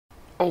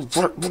Oh,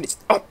 what is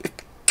up,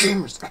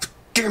 gamers?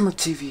 Gamer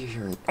TV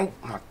here, and oh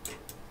my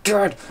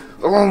god,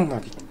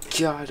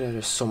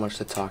 there's so much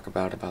to talk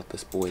about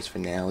this boys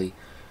finale,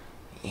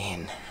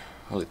 and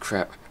holy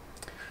crap.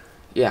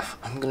 Yeah,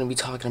 I'm gonna be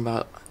talking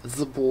about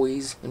the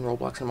boys in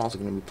Roblox. I'm also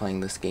gonna be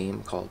playing this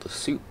game called the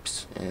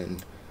Soups,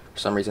 and for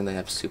some reason they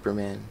have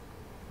Superman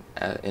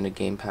in a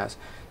Game Pass.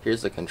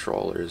 Here's the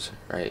controllers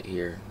right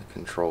here, the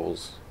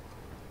controls.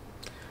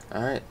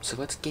 Alright, so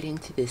let's get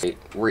into this.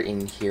 We're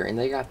in here, and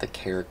they got the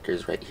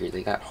characters right here.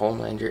 They got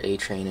Homelander,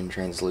 A-Train, and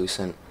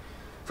Translucent.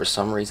 For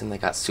some reason, they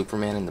got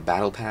Superman in the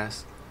Battle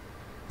Pass.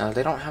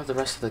 They don't have the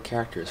rest of the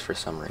characters for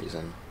some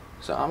reason.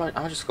 So I'm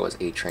gonna just go as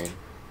A-Train.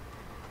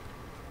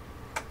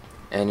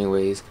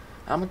 Anyways,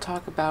 I'm gonna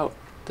talk about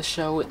the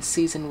show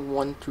season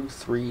 1 through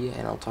 3,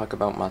 and I'll talk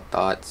about my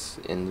thoughts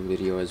in the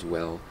video as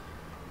well.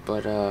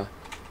 But,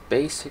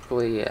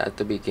 basically, at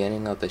the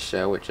beginning of the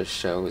show, it just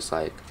shows,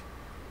 like,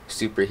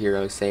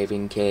 superheroes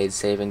saving kids,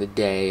 saving the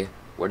day,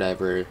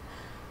 whatever,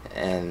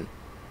 and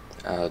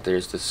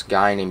there's this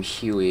guy named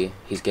Huey.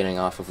 He's getting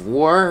off of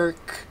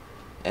work,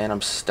 and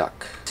I'm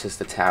stuck. This is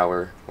the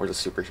tower where the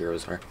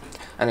superheroes are.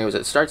 Anyways,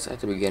 it starts at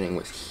the beginning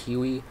with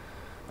Huey.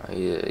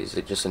 He's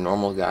just a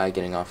normal guy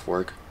getting off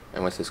work,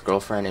 and with his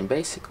girlfriend, and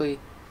basically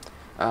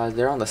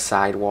they're on the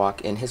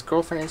sidewalk, and his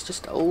girlfriend is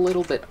just a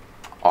little bit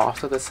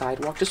off of the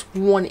sidewalk, just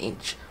 1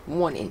 inch.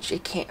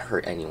 It can't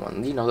hurt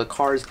anyone. You know, the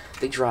cars,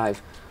 they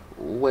drive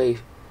way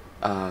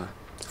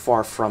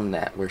far from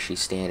that where she's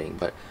standing,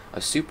 but a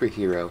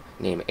superhero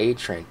named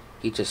A-Train,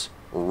 he just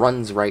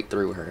runs right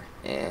through her,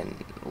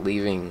 and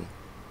leaving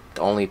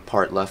the only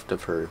part left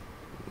of her,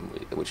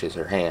 which is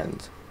her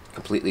hands,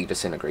 completely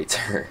disintegrates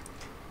her.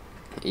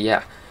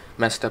 Yeah,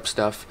 messed up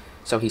stuff.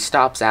 So he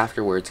stops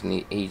afterwards,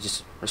 and he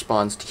just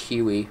responds to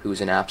Huey,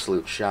 who's in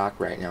absolute shock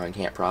right now and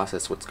can't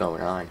process what's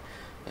going on.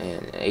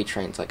 And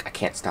A-Train's like, I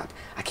can't stop,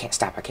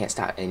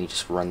 and he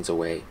just runs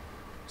away.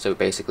 So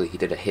basically he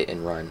did a hit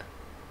and run,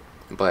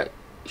 but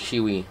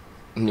Huey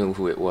knew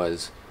who it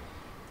was.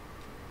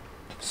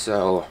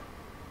 So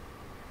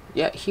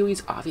yeah,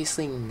 Huey's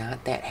obviously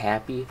not that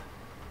happy,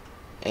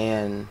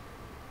 and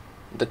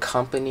the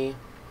company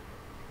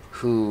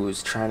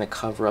who's trying to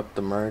cover up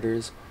the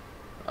murders,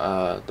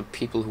 the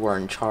people who are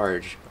in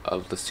charge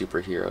of the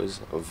superheroes,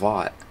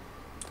 Vought,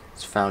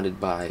 it's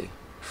founded by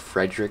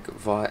Frederick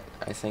Vought,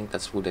 I think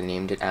that's who they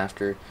named it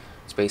after.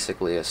 It's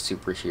basically a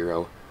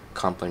superhero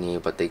company,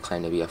 but they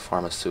claim to be a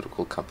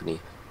pharmaceutical company,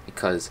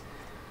 because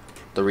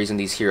the reason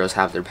these heroes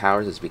have their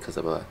powers is because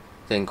of a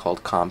thing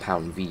called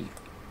Compound V.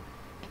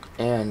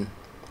 And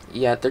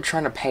yeah, they're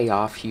trying to pay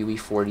off Huey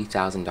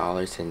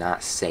 $40,000 to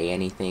not say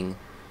anything.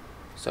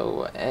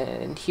 So,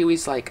 and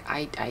Huey's like,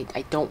 I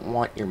don't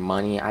want your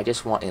money, I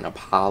just want an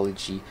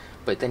apology.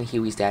 But then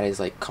Huey's dad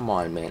is like, come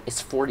on man,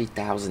 it's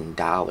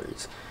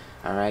 $40,000.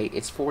 Alright,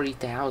 it's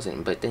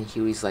 $40,000. But then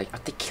Huey's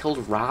like, they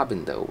killed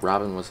Robin though.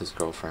 Robin was his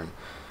girlfriend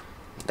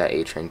that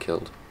A-Train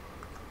killed.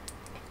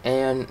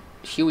 And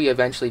Huey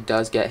eventually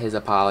does get his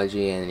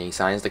apology, and he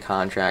signs the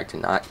contract to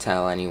not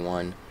tell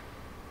anyone.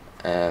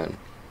 And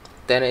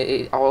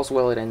then all's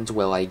well, it ends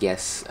well, I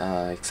guess,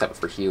 except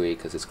for Huey,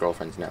 because his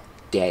girlfriend's now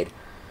dead.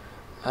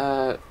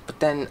 But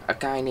then a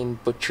guy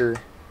named Butcher,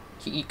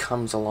 he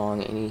comes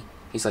along, and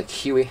he's like,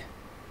 Huey,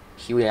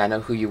 I know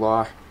who you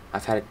are.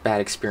 I've had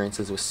bad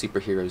experiences with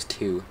superheroes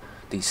too.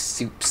 These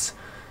soups.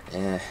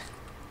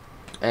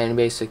 And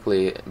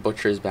basically,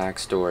 Butcher's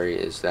backstory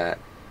is that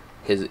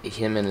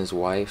him and his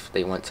wife,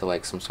 they went to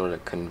like some sort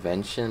of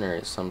convention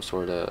or some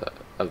sort of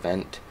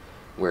event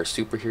where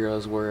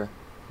superheroes were.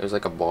 It was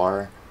like a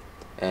bar,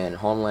 and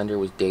Homelander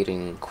was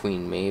dating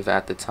Queen Maeve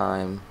at the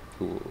time,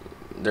 who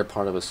they're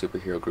part of a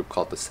superhero group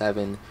called the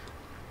Seven,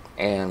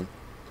 and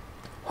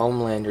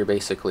Homelander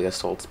basically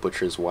assaults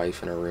Butcher's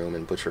wife in a room,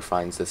 and Butcher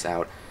finds this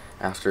out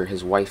after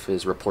his wife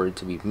is reported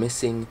to be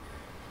missing.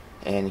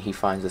 And he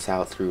finds this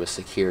out through a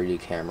security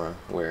camera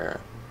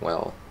where,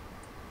 well,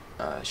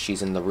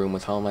 she's in the room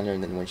with Homelander,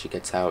 and then when she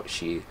gets out,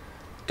 she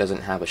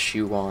doesn't have a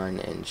shoe on,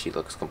 and she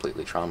looks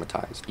completely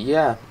traumatized.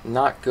 Yeah,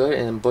 not good,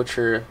 and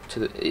Butcher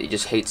he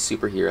just hates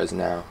superheroes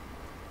now.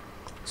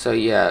 So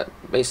yeah,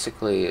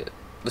 basically,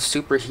 the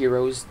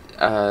superheroes,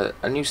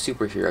 a new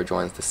superhero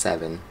joins the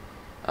Seven,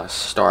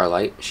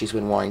 Starlight. She's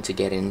been wanting to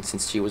get in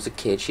since she was a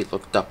kid. She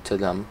looked up to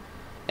them,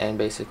 and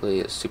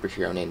basically a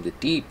superhero named the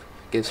Deep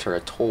gives her a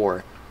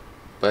tour.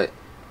 But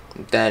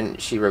then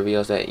she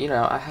reveals that, you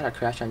know, I had a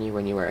crush on you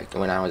when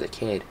I was a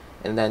kid.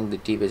 And then the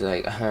Deep is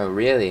like, oh,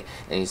 really?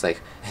 And he's like,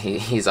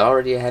 he's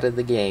already ahead of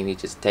the game. He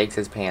just takes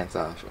his pants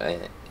off.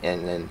 And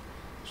then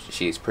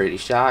she's pretty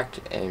shocked,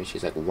 and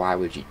she's like, why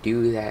would you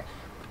do that?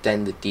 But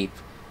then the Deep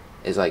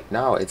is like,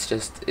 no, it's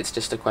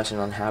just a question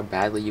on how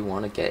badly you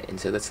want to get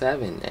into the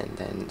Seven. And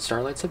then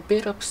Starlight's a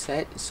bit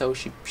upset, so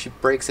she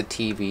breaks a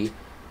TV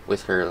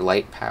with her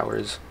light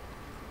powers.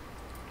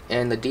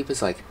 And the Deep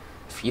is like,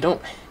 if you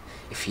don't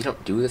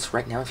do this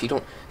right now, if you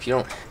don't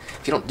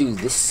do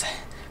this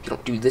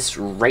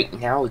right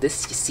now, you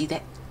see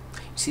that,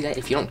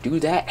 if you don't do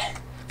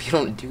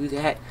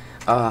that,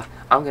 I'm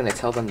gonna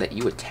tell them that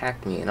you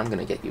attacked me, and I'm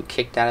gonna get you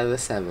kicked out of the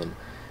 7.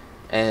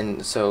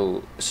 And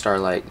so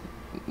Starlight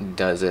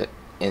does it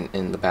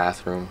in the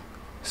bathroom.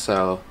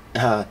 So,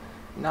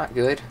 not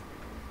good.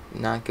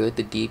 Not good.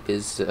 The Deep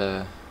is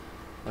a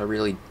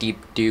really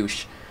deep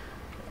douche.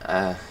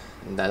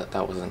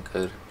 That wasn't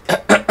good.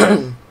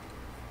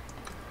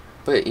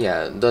 But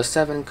yeah, the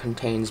 7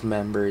 contains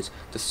members,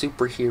 the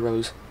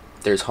superheroes.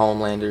 There's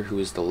Homelander, who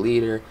is the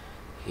leader.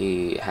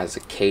 He has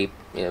a cape.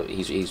 You know,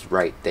 he's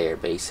right there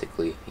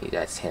basically.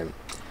 That's him.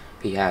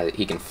 He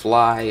can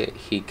fly.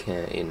 He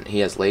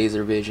has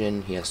laser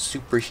vision. He has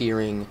super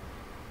hearing.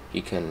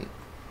 He can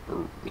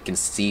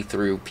see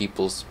through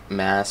people's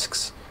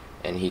masks,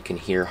 and he can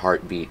hear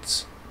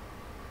heartbeats.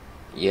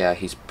 Yeah,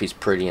 he's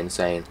pretty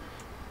insane.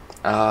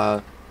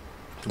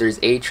 There's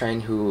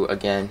A-Train, who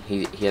again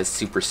he has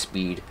super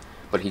speed,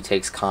 but he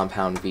takes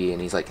Compound V,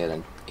 and he's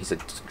a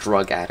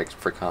drug addict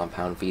for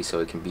Compound V, so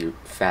it can be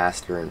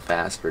faster and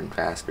faster and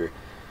faster.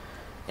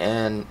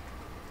 And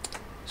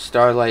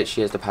Starlight,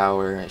 she has the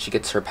power. She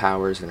gets her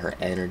powers and her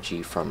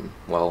energy from,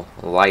 well,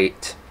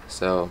 light.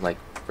 So, like,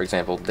 for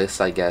example,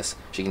 this, I guess,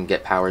 she can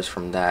get powers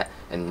from that,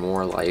 and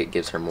more light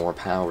gives her more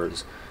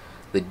powers.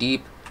 The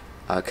Deep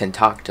can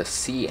talk to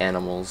sea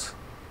animals,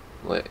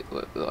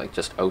 like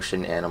just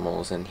ocean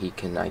animals, and he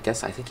can, I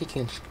think he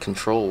can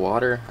control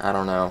water. I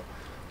don't know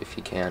if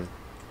he can,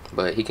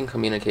 but he can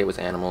communicate with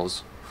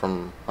animals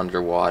from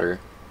underwater.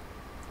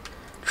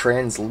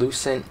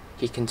 Translucent,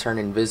 he can turn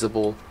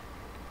invisible,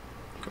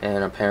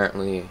 and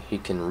apparently he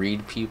can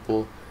read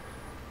people.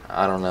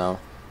 I don't know.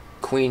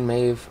 Queen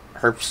Maeve,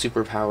 her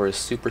superpower is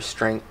super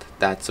strength.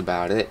 That's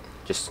about it.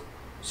 Just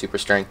super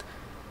strength.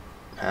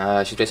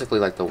 She's basically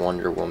like the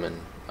Wonder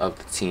Woman of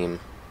the team.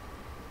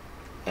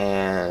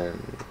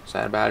 And is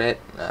that about it?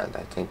 I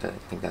think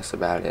that's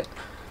about it.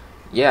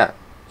 Yeah.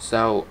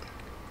 So,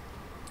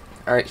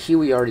 alright,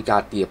 Huey already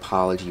got the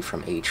apology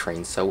from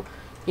A-Train, so,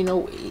 you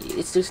know,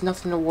 there's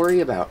nothing to worry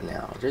about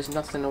now. There's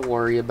nothing to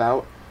worry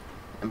about.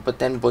 But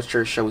then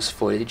Butcher shows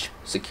footage,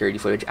 security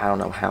footage, I don't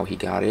know how he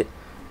got it,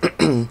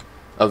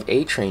 of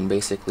A-Train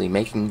basically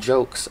making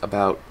jokes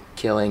about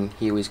killing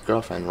Huey's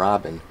girlfriend,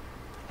 Robin,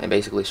 and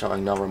basically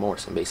showing no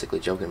remorse and basically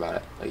joking about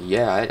it. Like,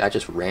 yeah, I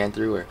just ran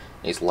through her, and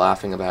he's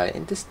laughing about it,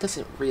 and this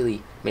doesn't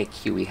really make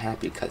Huey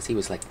happy, because he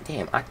was like,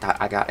 damn, I thought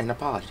I got an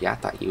apology, I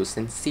thought he was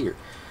sincere.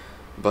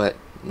 But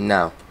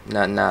no.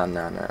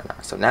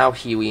 So now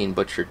Huey and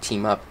Butcher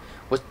team up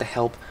with the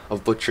help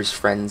of Butcher's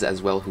friends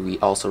as well, who he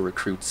also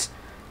recruits.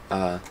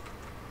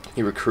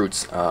 He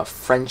recruits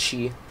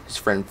Frenchie, his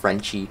friend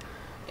Frenchie,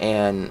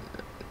 and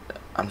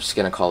I'm just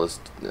gonna call this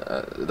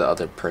the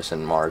other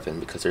person Marvin,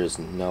 because there's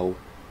no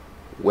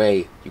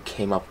way you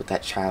came up with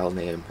that child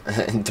name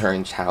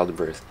during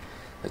childbirth.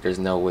 Like, there's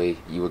no way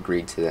you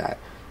agreed to that.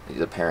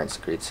 The parents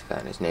agreed to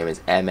that. His name is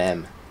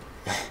MM.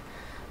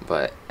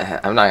 But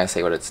I'm not gonna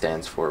say what it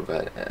stands for,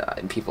 but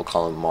people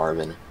call him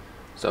Marvin,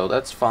 so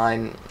that's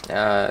fine.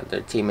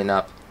 They're teaming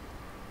up,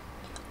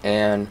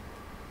 and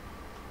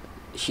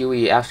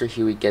after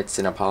Huey gets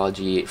an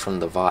apology from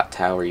the Vought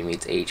Tower, he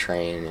meets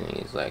A-Train, and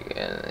he's like,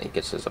 he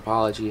gets his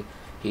apology.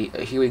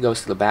 Huey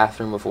goes to the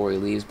bathroom before he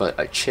leaves, but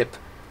a chip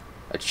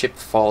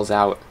falls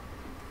out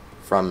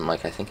from,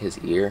 like, I think his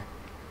ear.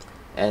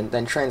 And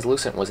then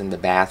Translucent was in the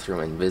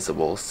bathroom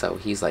invisible, so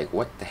he's like,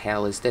 what the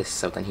hell is this?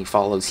 So then he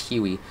follows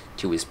Huey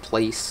to his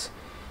place,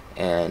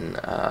 and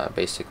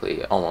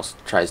basically almost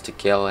tries to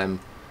kill him.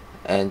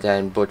 And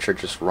then Butcher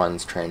just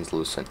runs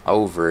Translucent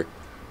over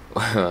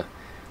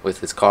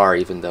with his car,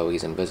 even though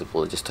he's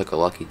invisible. It just took a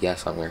lucky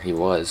guess on where he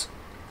was.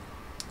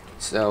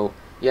 So,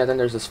 yeah, then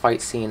there's this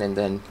fight scene, and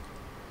then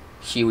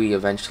Huey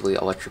eventually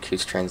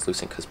electrocutes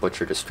Translucent because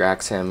Butcher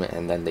distracts him,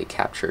 and then they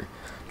capture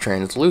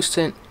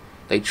Translucent.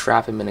 They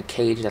trap him in a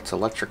cage that's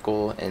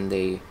electrical, and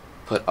they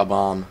put a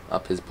bomb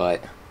up his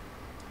butt.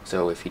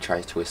 So if he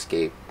tries to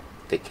escape,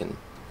 they can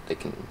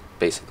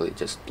basically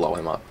just blow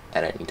him up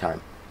at any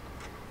time.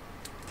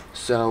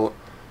 So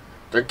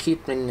they're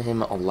keeping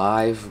him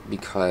alive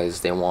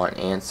because they want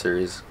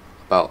answers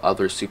about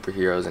other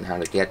superheroes and how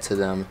to get to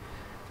them.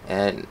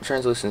 And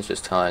Translucent's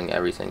just telling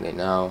everything they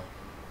know,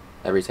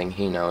 everything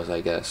he knows,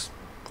 I guess.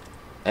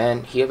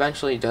 And he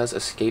eventually does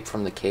escape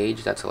from the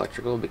cage that's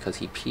electrical because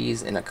he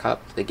pees in a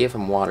cup. They give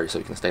him water so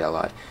he can stay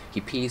alive.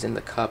 He pees in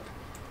the cup,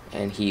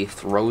 and he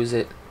throws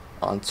it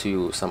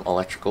onto some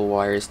electrical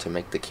wires to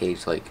make the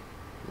cage, like,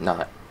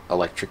 not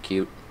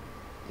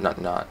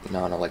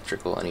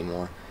non-electrical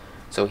anymore.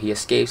 So he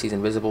escapes, he's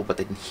invisible, but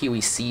then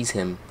Huey sees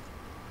him,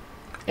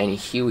 and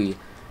Huey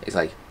is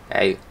like,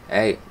 hey,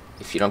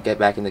 if you don't get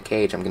back in the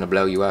cage, I'm gonna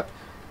blow you up.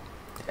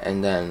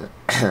 And then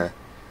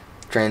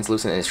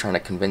Translucent is trying to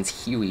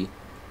convince Huey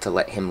to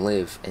let him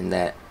live, and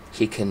that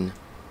he can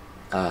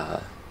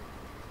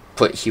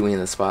put Huey in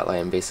the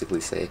spotlight and basically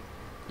say,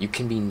 you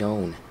can be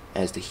known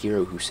as the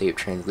hero who saved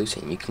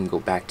Translucent, you can go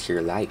back to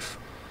your life.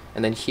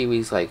 And then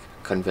Huey's like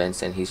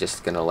convinced, and he's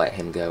just gonna let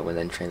him go, and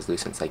then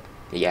Translucent's like,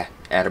 yeah,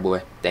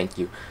 attaboy, thank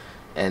you.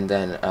 And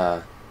then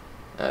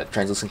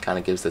Translucent kind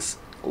of gives this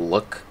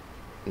look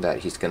that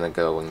he's gonna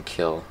go and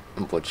kill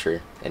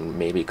Butcher and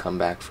maybe come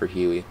back for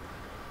Huey.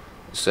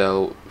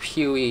 So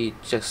Huey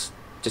just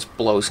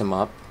blows him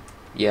up.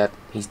 Yep,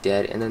 he's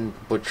dead, and then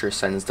Butcher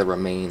sends the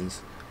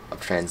remains of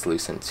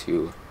Translucent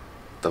to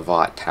the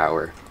Vought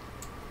Tower.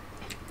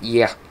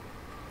 Yeah,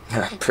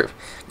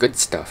 good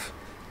stuff.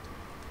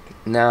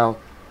 Now,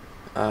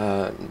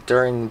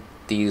 during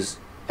these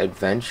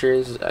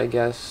adventures, I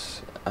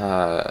guess,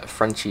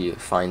 Frenchie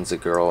finds a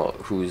girl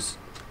who's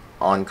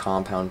on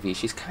Compound V.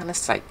 She's kind of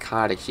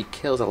psychotic. She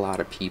kills a lot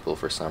of people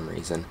for some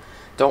reason.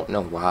 Don't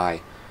know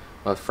why.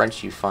 But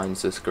Frenchie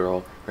finds this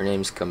girl. Her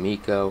name's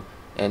Kamiko,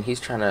 and he's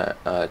trying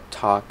to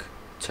talk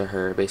to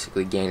her,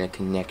 basically gain a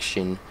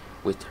connection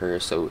with her,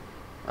 so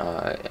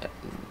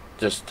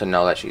just to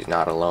know that she's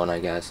not alone, I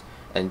guess,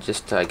 and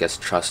just to, I guess,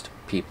 trust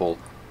people.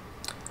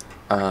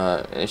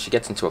 And she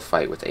gets into a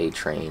fight with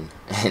A-Train,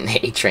 and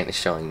A-Train is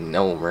showing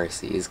no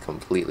mercy. He's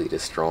completely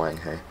destroying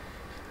her.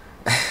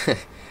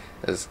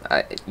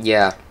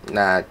 Yeah,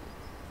 nah,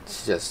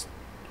 it's just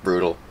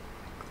brutal.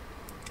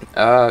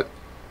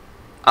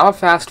 I'll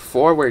fast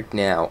forward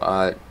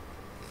now.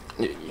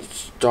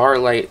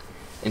 Starlight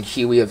and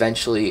Huey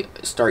eventually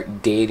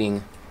start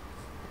dating,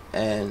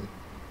 and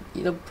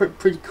you know,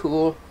 pretty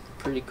cool.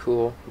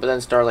 But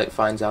then Starlight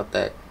finds out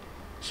that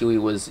Huey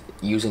was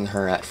using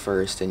her at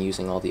first and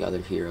using all the other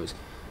heroes.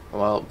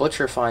 Well,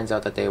 Butcher finds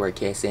out that they were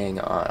kissing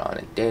on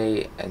a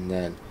date, and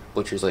then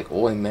Butcher's like,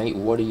 "Oi, mate,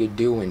 what are you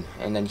doing?"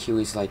 And then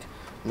Huey's like,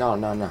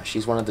 No,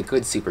 she's one of the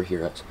good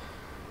superheroes.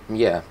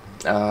 Yeah,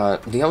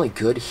 the only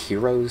good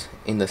heroes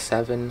in the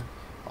 7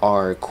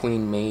 are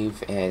Queen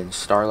Maeve and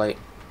Starlight.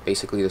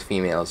 Basically the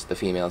females. The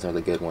females are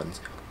the good ones.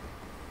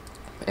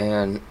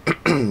 And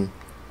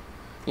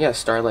yeah,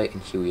 Starlight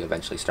and Huey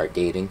eventually start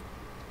dating.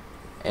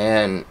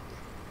 And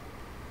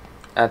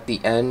at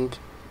the end,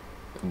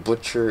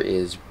 Butcher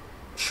is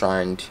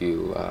trying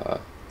to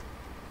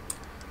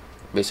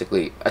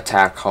basically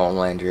attack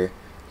Homelander.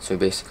 So he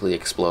basically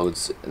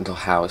explodes the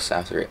house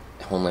after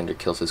Homelander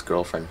kills his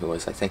girlfriend, who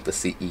was, I think, the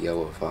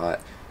CEO of Vought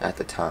at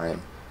the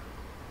time.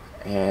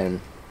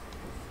 And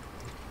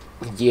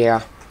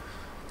yeah,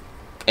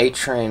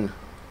 A-Train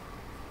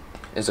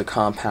is a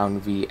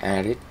Compound V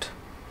addict.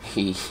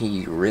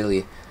 He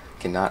really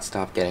cannot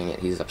stop getting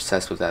it. He's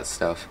obsessed with that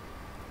stuff.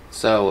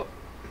 So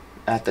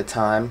at the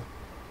time,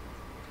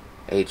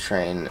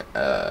 A-Train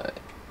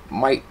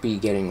might be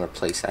getting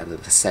replaced out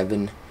of the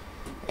 7,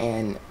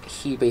 and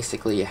he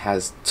basically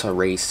has to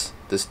race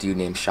this dude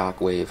named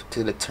Shockwave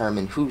to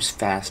determine who's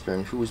faster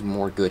and who's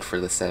more good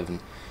for the 7.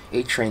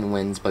 A-Train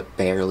wins, but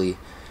barely,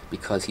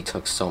 because he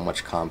took so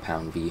much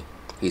Compound V.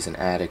 He's an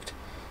addict.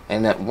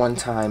 And at one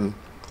time,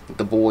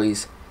 the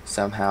boys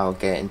somehow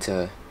get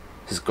into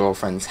his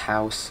girlfriend's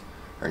house.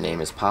 Her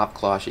name is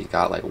Popclaw. She's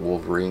got like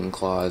Wolverine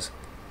claws.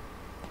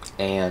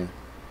 And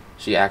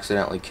she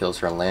accidentally kills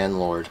her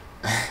landlord.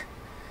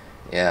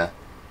 Yeah,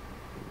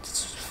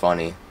 it's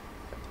funny.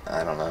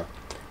 I don't know.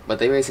 But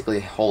they basically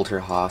hold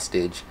her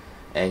hostage,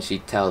 and she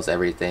tells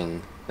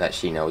everything that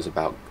she knows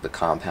about the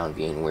Compound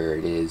V and where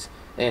it is.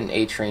 And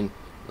A-Train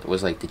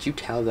was like, "Did you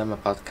tell them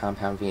about the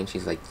Compound V?" And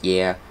she's like,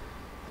 "Yeah."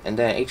 And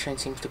then A-Train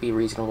seems to be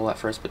reasonable at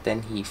first, but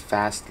then he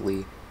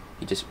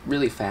just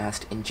really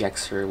fast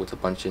injects her with a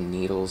bunch of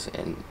needles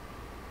and,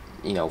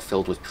 you know,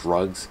 filled with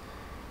drugs.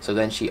 So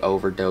then she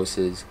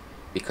overdoses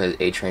because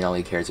A-Train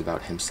only cares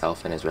about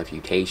himself and his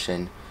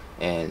reputation.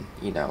 And,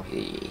 you know,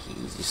 he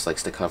just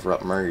likes to cover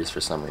up murders for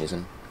some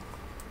reason.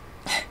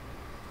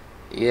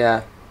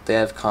 Yeah, they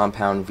have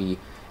Compound V.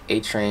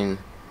 A-Train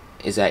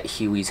is at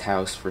Huey's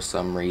house for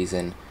some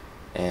reason,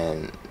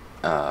 and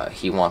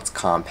he wants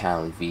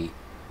Compound V.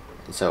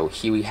 So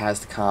Huey has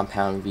the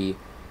Compound V.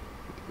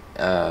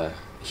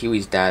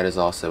 Huey's dad is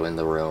also in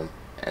the room,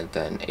 and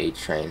then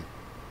A-Train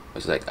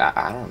was like,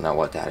 I don't know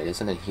what that is.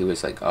 And then he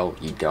was like, "Oh,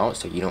 you don't?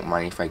 So you don't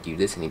mind if I do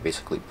this?" And he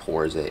basically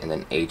pours it, and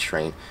then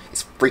A-Train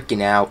is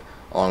freaking out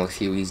along with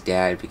Huey's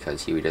dad,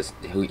 because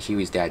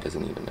Huey's dad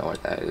doesn't even know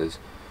what that is.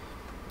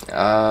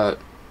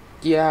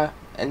 Yeah,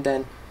 and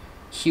then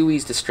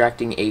Huey's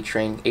distracting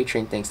A-Train.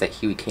 A-Train thinks that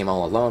Huey came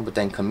all alone, but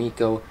then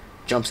Kamiko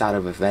jumps out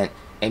of a vent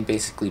and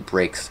basically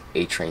breaks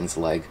A-Train's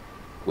leg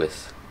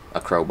with a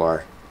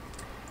crowbar.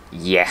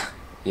 Yeah,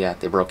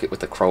 they broke it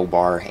with a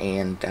crowbar,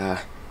 and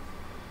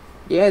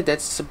yeah,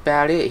 that's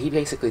about it. He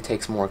basically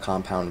takes more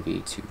Compound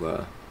V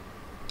to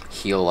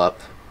heal up.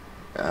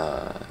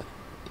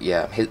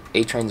 Yeah,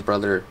 A-Train's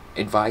brother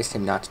advised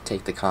him not to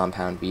take the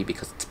Compound V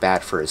because it's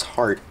bad for his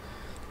heart.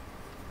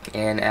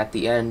 And at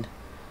the end,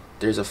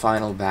 there's a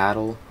final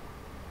battle,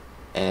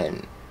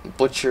 and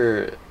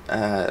Butcher,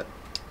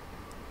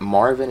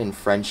 Marvin and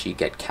Frenchie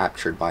get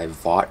captured by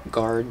Vought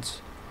guards.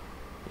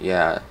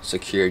 Yeah,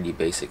 security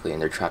basically,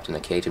 and they're trapped in a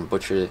cage, and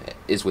Butcher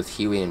is with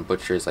Huey, and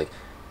Butcher's like,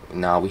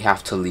 "No, we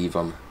have to leave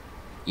them,"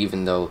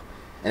 even though.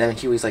 And then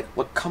Huey's like,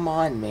 "What? Come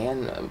on,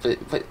 man!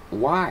 But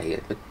why?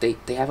 But they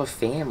have a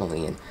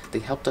family, and they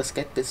helped us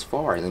get this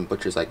far." And then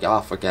Butcher's like,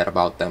 "Y'all forget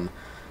about them."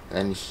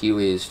 And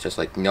Huey's just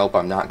like, nope,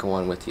 I'm not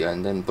going with you.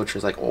 And then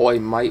Butcher's like, oi,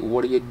 mate,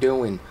 what are you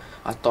doing?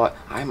 I thought,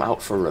 I'm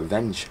out for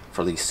revenge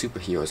for these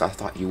superheroes. I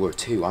thought you were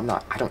too.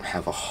 I don't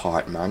have a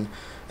heart, man.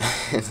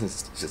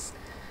 It's just,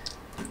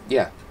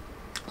 yeah.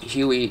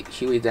 Huey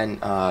then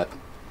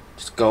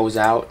just goes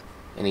out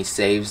and he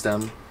saves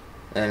them.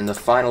 And in the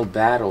final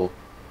battle,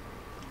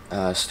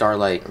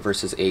 Starlight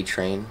versus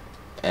A-Train,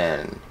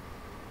 and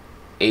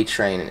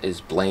A-Train is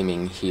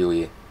blaming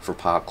Huey for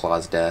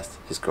Popclaw's death,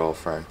 his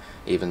girlfriend,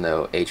 even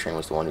though A-Train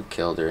was the one who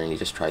killed her, and he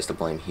just tries to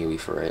blame Huey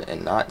for it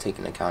and not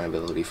taking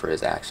accountability for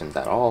his actions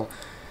at all.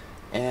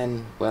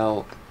 And,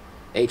 well,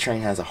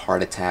 A-Train has a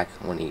heart attack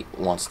when he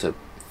wants to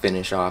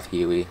finish off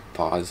Huey.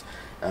 Pause.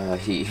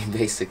 He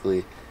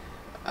basically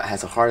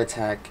has a heart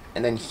attack,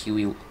 and then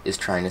Huey is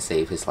trying to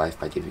save his life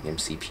by giving him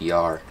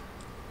CPR.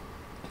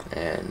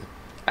 And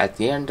at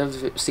the end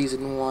of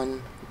Season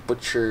 1,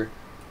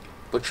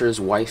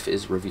 Butcher's wife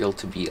is revealed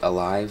to be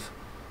alive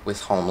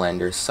with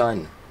Homelander's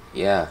son.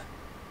 Yeah,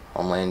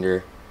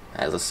 Homelander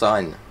has a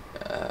son.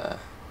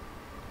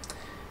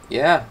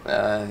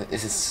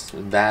 It's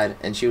bad.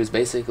 And she was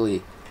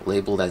basically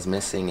labeled as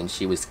missing, and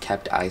she was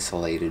kept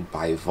isolated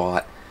by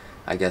Vought,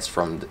 I guess,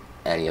 from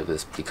any of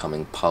this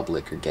becoming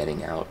public or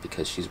getting out,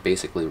 because she's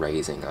basically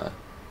raising a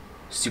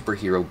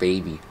superhero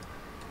baby.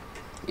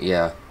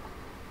 Yeah.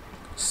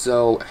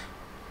 So,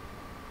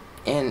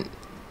 and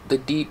the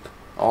Deep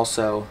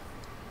also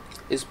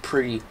is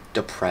pretty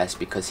depressed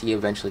because he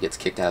eventually gets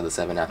kicked out of the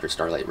Seven after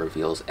Starlight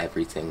reveals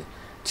everything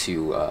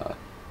to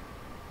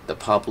the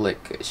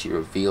public. She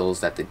reveals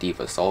that the Deep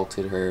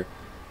assaulted her,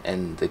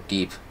 and the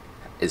Deep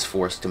is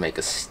forced to make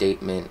a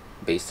statement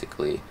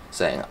basically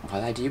saying,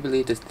 well, I do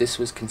believe that this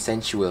was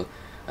consensual,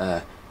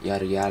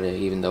 yada yada,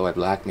 even though I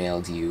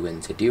blackmailed you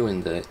into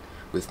doing that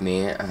with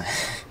me.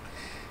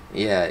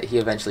 Yeah, he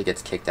eventually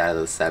gets kicked out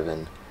of the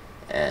Seven,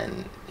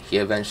 and he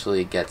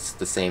eventually gets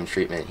the same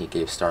treatment he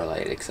gave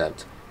Starlight,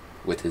 except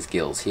with his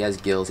gills. He has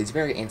gills. He's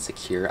very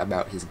insecure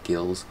about his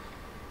gills,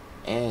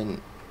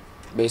 and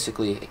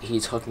basically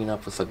he's hooking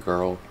up with a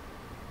girl,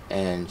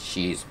 and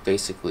she's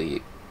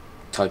basically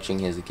touching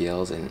his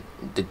gills, and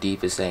the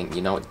Deep is saying,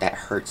 you know what, that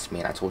hurts,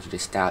 man, I told you to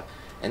stop.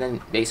 And then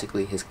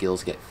basically his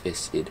gills get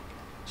fisted.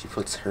 She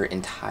puts her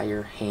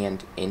entire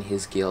hand in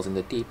his gills, and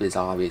the Deep is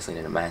obviously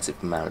in a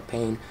massive amount of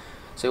pain.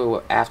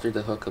 So after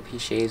the hookup, he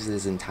shaves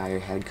his entire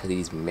head because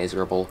he's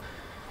miserable.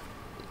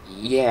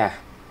 Yeah.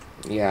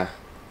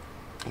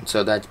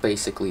 So that's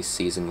basically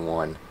Season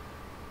 1.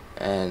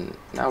 And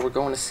now we're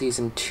going to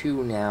Season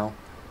 2 now.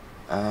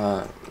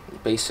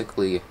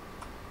 Basically,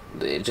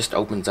 it just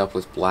opens up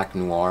with Black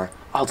Noir.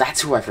 Oh,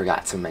 that's who I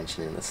forgot to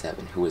mention in the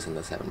Seven. Who was in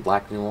the Seven?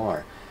 Black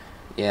Noir.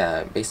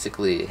 Yeah,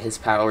 basically, his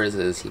powers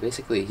is,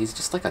 he's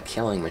just like a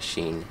killing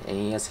machine. And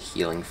he has a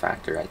healing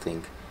factor, I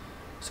think.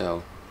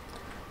 So,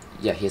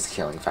 yeah, he has a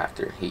healing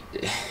factor.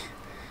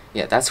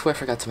 Yeah, that's who I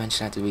forgot to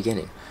mention at the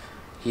beginning.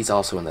 He's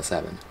also in the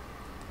Seven.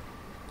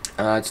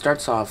 It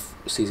starts off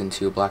Season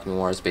 2, Black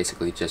Noir is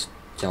basically just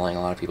killing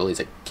a lot of people. He's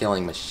a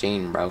killing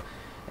machine, bro.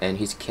 And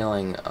he's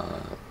killing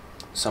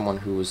someone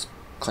who's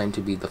claimed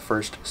to be the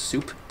first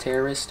soup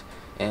terrorist.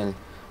 And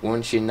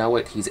wouldn't you know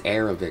it, he's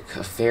Arabic.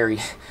 Very,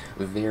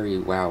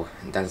 wow.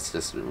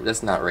 That's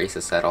not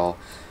racist at all.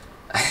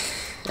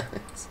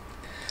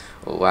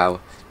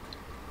 Wow.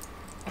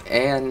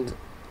 And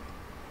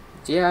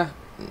yeah,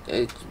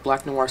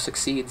 Black Noir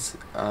succeeds.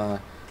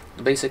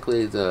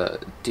 Basically, the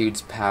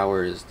dude's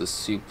powers, the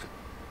soup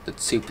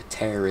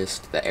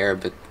terrorist, the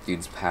Arabic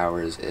dude's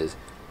powers is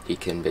he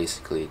can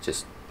basically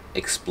just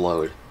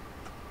explode.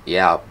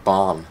 Yeah,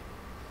 bomb.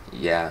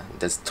 Yeah,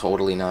 that's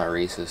totally not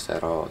racist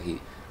at all. He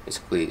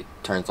basically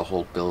turns the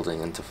whole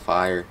building into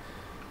fire.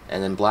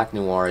 And then Black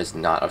Noir is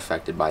not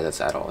affected by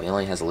this at all. He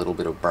only has a little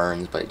bit of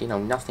burns, but, you know,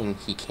 nothing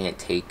he can't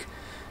take.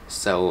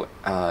 So,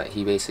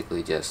 he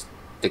basically just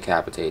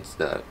decapitates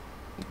the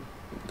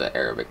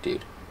Arabic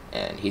dude.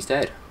 And he's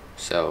dead.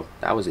 So,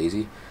 that was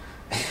easy.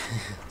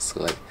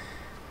 So, like,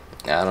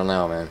 I don't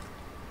know, man.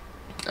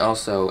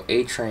 Also,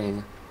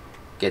 A-Train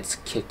gets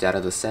kicked out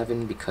of the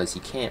Seven because he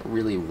can't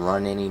really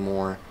run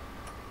anymore.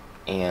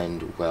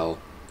 And, well,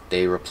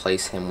 they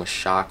replace him with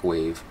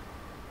Shockwave.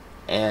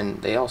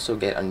 And they also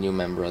get a new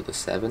member of the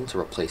Seven to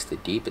replace the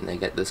Deep, and they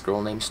get this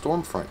girl named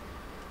Stormfront,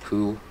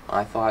 who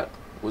I thought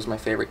was my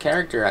favorite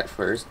character at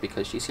first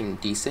because she seemed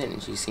decent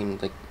and she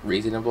seemed like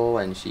reasonable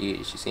and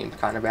she seemed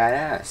kind of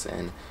badass.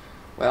 And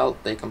well,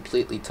 they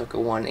completely took a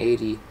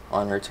 180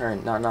 on her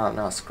turn.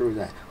 No, screw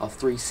that. A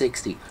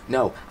 360.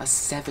 No, a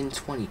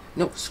 720.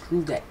 No,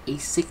 screw that. A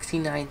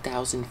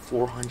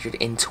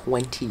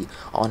 69,420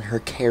 on her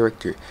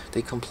character.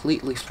 They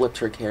completely flipped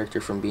her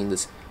character from being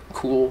this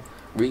cool,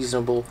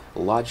 reasonable,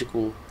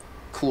 logical,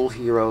 cool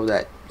hero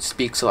that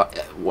speaks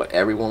what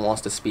everyone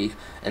wants to speak,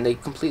 and they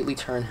completely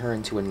turn her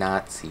into a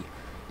Nazi.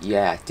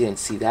 Yeah, didn't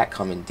see that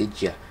coming,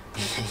 did ya?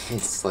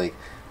 It's like,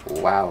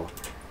 wow.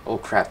 Oh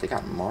crap, they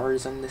got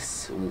Mars on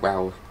this?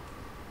 Wow.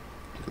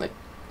 Like,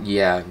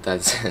 yeah,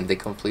 that's they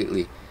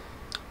completely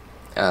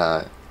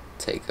they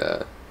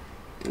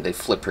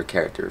flip her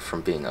character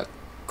from being a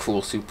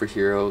cool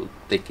superhero,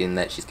 thinking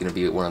that she's gonna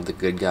be one of the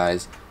good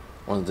guys,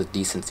 one of the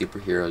decent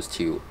superheroes,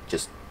 to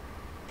just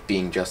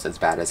being just as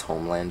bad as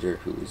Homelander,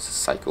 who's a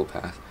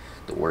psychopath,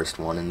 the worst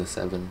one in the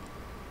 7.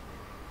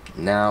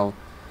 Now,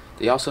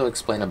 they also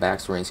explain a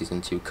backstory in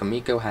Season 2.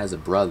 Kamiko has a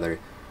brother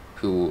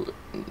who,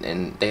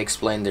 and they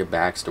explain their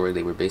backstory.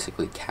 They were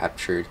basically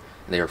captured,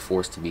 and they were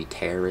forced to be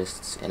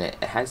terrorists, and it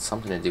had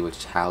something to do with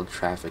child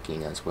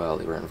trafficking as well.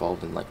 They were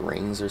involved in, like,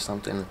 rings or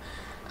something.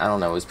 I don't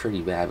know, it was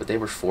pretty bad, but they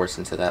were forced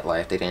into that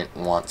life. They didn't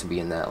want to be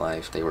in that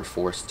life. They were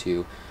forced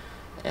to,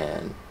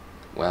 and,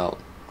 well,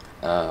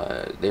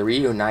 they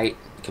reunite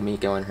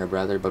Kamiko and her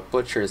brother, but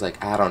Butcher is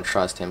like, I don't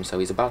trust him, so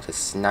he's about to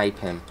snipe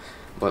him,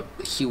 but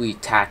Huey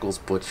tackles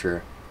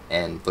Butcher,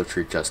 and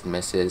Butcher just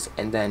misses,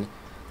 and then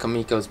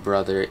Kamiko's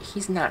brother,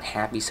 he's not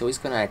happy, so he's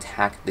gonna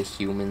attack the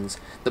humans,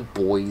 the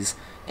boys,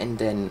 and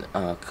then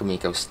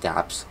Kamiko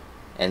stops,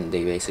 and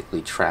they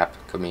basically trap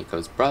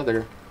Kamiko's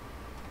brother,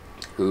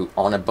 who,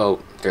 on a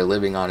boat. They're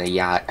living on a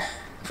yacht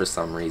for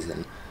some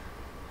reason.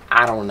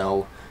 I don't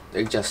know,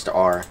 they just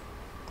are.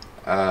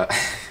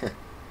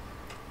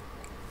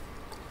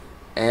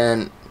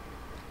 And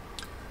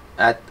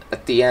at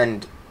the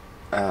end,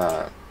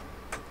 her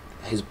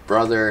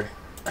brother,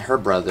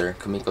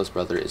 Kamiko's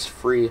brother, is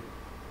free,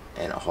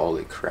 and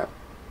holy crap,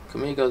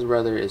 Kamiko's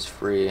brother is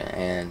free,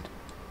 and,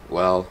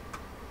 well,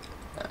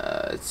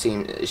 it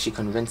seems she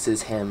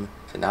convinces him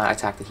to not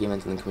attack the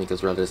humans, and then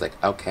Kamiko's brother is like,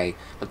 okay,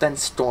 but then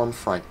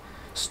Stormfront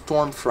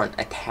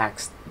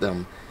attacks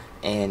them,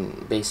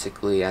 and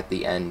basically at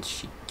the end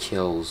she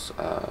kills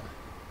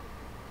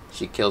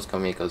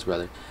Kamiko's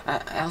brother.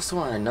 I also,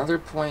 on another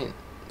point,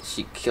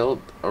 she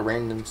killed a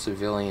random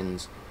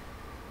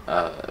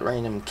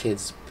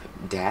kid's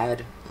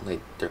dad,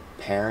 like their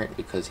parent,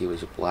 because he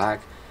was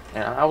black.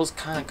 And I was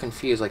kind of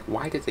confused, like,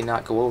 why did they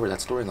not go over that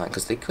storyline?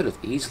 Because they could have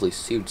easily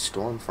sued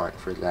Stormfront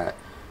for that,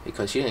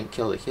 because she didn't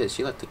kill the kids.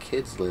 She let the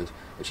kids live,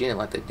 but she didn't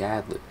let the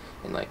dad live.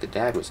 And, like, the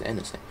dad was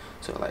innocent.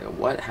 So, like,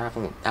 what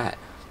happened with that?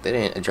 They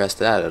didn't address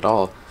that at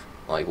all.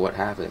 Like, what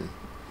happened?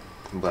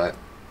 But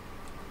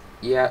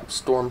yeah,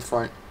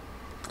 Stormfront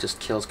just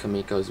kills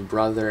Kamiko's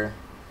brother,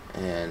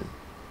 and,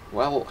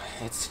 well,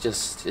 it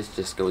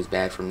just goes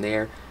bad from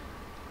there.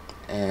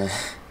 And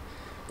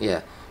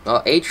yeah,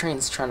 well,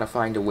 A-Train's trying to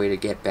find a way to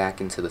get back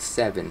into the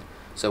 7,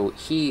 so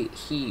he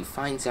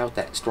finds out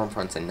that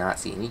Stormfront's a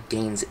Nazi, and he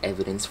gains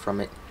evidence from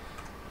it,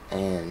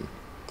 and,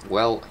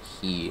 well,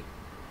 he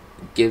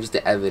gives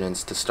the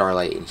evidence to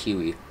Starlight and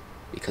Huey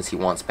because he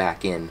wants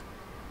back in.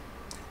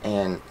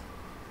 And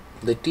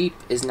the Deep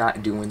is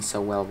not doing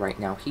so well right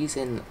now. He's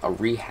in a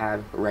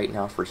rehab right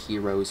now for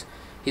heroes.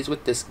 He's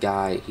with this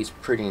guy. He's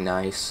pretty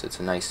nice.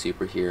 It's a nice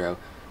superhero.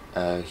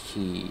 I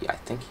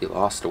think he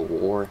lost a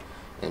war,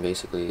 and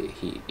basically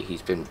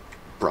he's been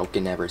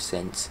broken ever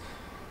since,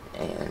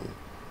 and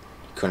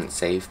he couldn't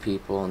save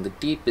people. And the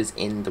Deep is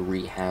in the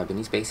rehab, and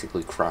he's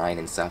basically crying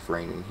and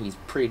suffering, and he's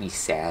pretty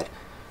sad.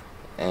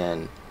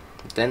 And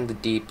then the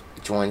Deep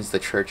joins the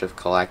Church of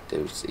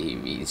Collectives.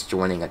 He's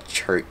joining a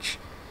church,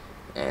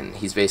 and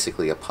he's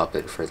basically a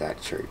puppet for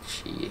that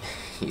church.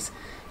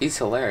 He's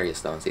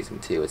hilarious though in Season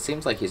 2. It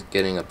seems like he's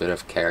getting a bit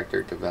of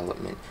character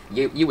development.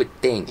 You would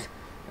think,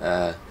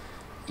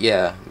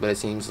 yeah, but it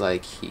seems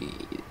like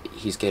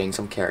he's getting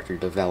some character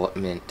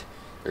development.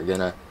 They're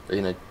gonna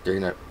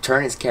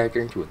turn his character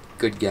into a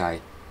good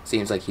guy.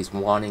 Seems like he's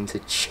wanting to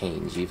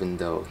change, even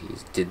though he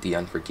did the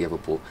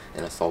unforgivable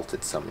and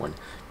assaulted someone.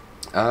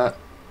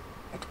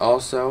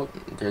 Also,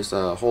 there's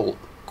a whole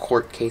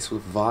court case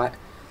with Vought.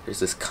 There's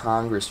this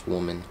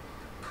congresswoman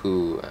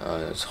who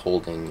is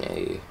holding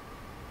a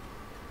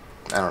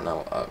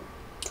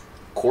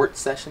court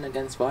session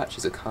against Vought.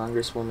 She's a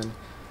congresswoman,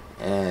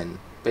 and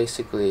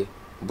basically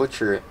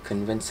Butcher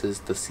convinces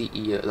the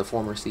CEO, the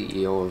former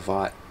CEO of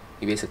Vought.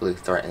 He basically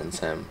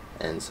threatens him,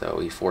 and so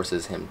he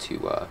forces him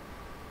to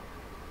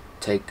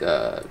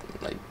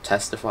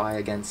testify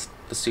against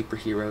the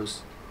superheroes.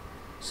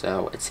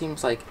 So it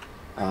seems like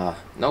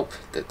nope,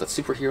 the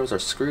superheroes are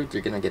screwed.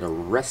 They're gonna get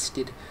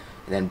arrested,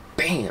 and then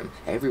bam,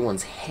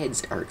 everyone's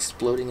heads are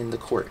exploding in the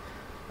court.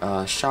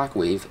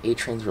 Shockwave,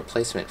 A-Train's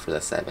replacement for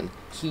the 7,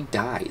 he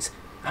dies.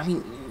 I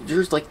mean,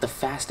 you're like the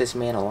fastest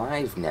man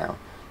alive now,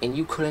 and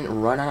you couldn't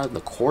run out of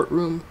the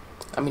courtroom?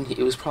 I mean,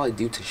 it was probably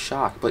due to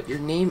shock, but your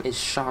name is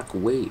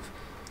Shockwave.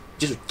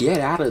 Just get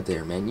out of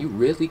there, man. You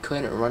really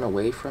couldn't run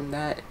away from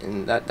that,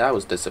 and that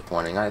was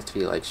disappointing. I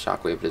feel like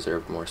Shockwave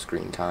deserved more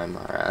screen time,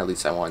 or at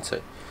least I want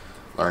to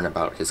learn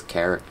about his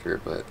character,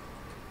 but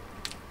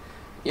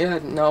yeah,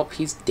 nope,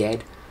 he's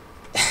dead.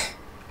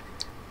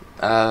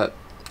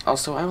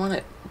 Also, I want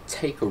to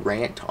take a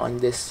rant on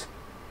this.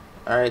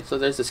 Alright, so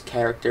there's this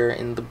character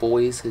in The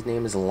Boys. His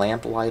name is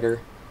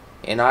Lamplighter,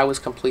 and I was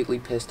completely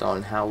pissed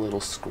on how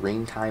little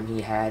screen time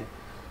he had.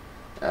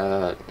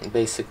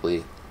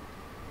 Basically,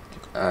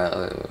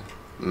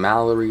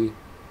 Mallory,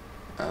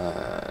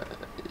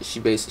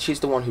 she's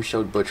the one who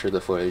showed Butcher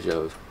the footage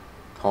of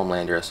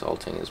Homelander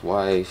assaulting his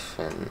wife,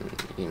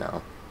 and, you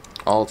know,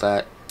 all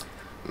that.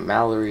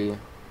 Mallory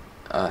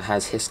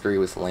has history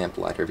with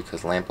Lamplighter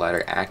because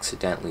Lamplighter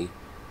accidentally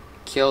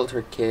killed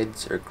her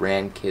kids or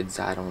grandkids,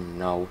 I don't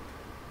know.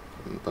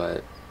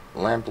 But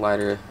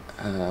Lamplighter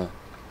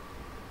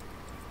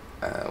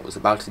was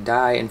about to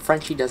die, and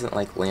Frenchie doesn't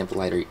like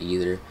Lamplighter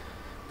either,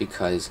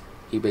 because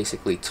he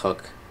basically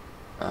took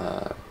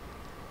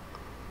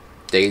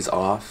days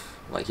off.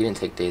 Like, he didn't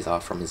take days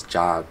off from his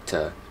job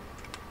to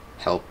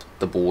help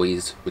the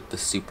boys with the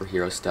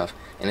superhero stuff,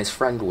 and his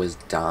friend was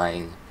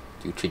dying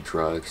due to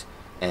drugs,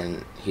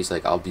 and he's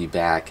like, I'll be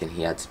back, and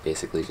he had to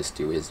basically just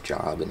do his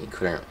job, and he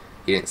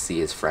didn't see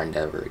his friend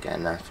ever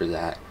again after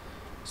that.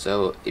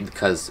 So,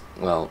 because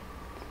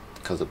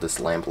of this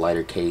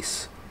Lamplighter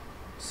case.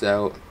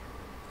 So,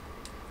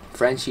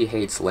 Frenchie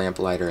hates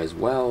Lamplighter as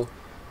well,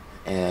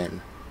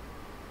 and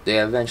they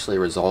eventually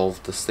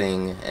resolved this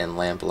thing, and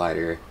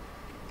Lamplighter,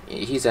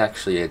 he's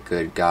actually a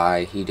good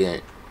guy. He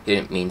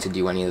didn't mean to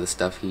do any of the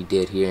stuff he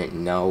did. He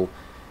didn't know,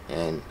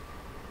 and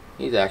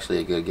he's actually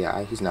a good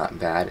guy. He's not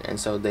bad. And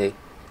so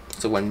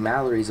when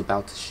Mallory's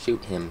about to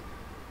shoot him,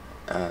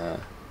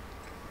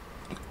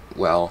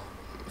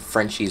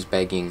 Frenchie's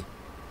begging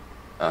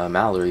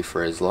Mallory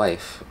for his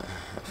life,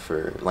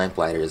 for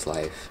Lamplighter's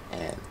life,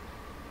 and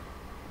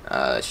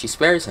she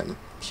spares him.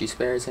 She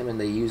spares him, and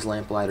they use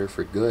Lamplighter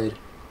for good.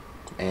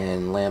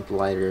 And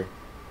Lamplighter,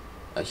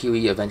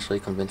 Huey eventually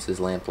convinces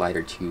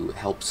Lamplighter to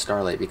help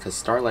Starlight, because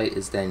Starlight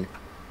is then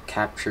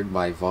captured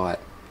by Vought,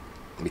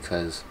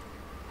 because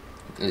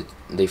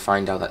they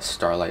find out that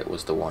Starlight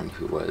was the one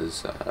who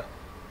was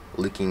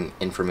leaking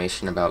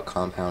information about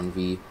Compound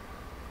V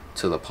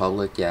to the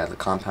public. Yeah, the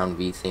Compound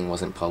V thing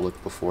wasn't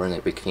public before, and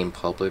it became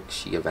public.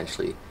 She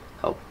eventually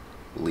helped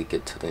leak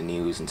it to the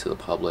news and to the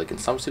public, and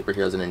some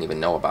superheroes didn't even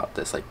know about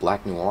this. Like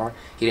Black Noir,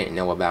 he didn't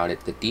know about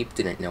it. The Deep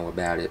didn't know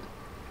about it.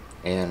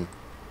 And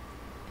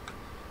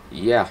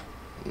yeah,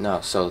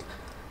 no, so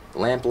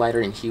Lamplighter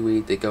and Huey,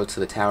 they go to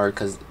the tower,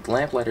 because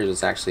Lamplighter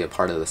was actually a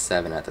part of the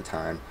Seven at the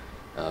time,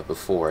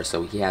 before,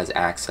 so he has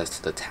access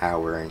to the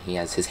tower, and he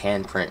has his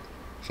handprint,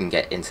 can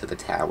get into the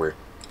tower.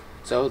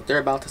 So they're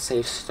about to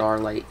save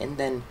Starlight, and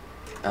then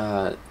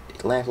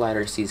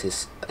Lamplighter sees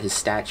his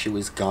statue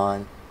is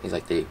gone. He's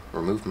like, they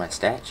removed my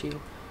statue?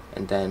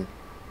 And then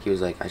he was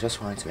like, I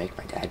just wanted to make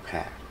my dad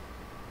proud.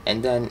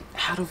 And then,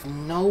 out of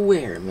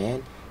nowhere,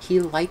 man, he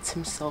lights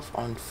himself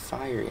on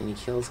fire, and he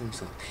kills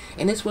himself.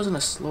 And this wasn't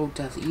a slow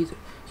death either.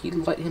 He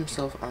lit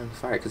himself on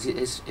fire, because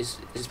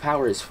his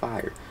power is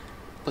fire.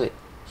 But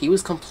he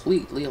was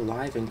completely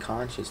alive and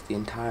conscious the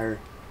entire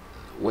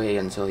way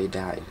until he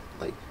died.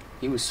 Like,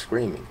 he was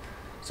screaming.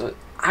 So,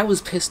 I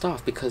was pissed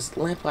off, because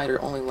Lamplighter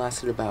only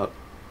lasted about...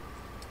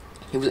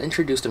 He was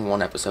introduced in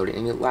one episode,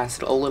 and he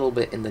lasted a little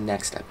bit in the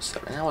next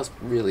episode. And I was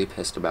really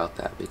pissed about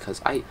that, because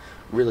I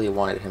really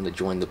wanted him to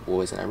join the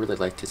boys, and I really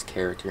liked his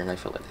character, and I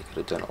felt like they could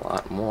have done a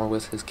lot more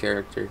with his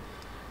character.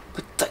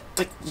 But,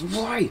 like,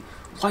 why?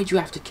 Why'd you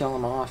have to kill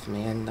him off,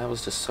 man? That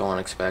was just so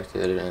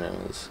unexpected, and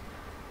it was...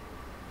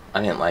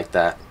 I didn't like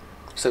that.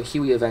 So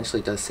Huey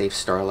eventually does save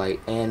Starlight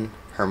and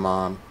her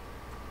mom,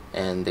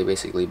 and they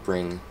basically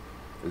bring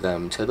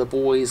them to the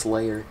boys'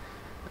 lair.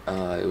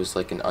 It was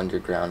like an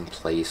underground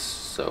place,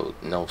 so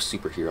no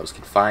superheroes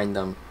could find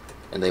them,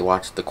 and they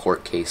watched the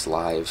court case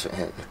live,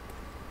 and,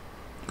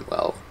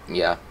 well,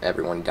 yeah,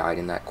 everyone died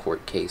in that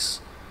court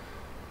case.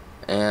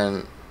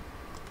 And,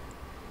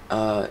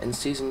 in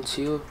Season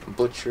 2,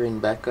 Butcher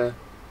and Becca,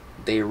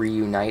 they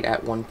reunite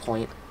at one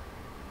point,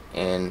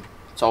 and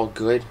it's all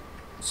good.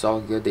 It's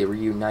all good, they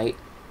reunite.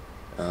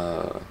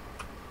 Becca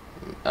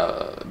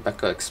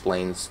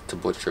explains to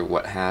Butcher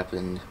what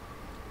happened,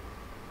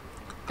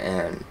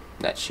 and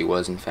that she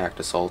was in fact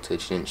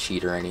assaulted. She didn't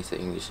cheat or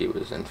anything. She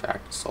was in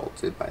fact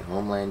assaulted by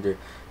Homelander,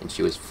 and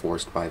she was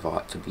forced by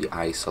Vought to be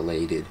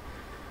isolated.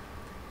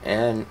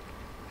 And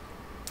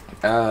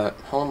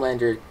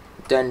Homelander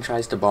then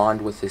tries to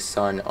bond with his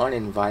son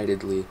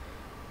uninvitedly.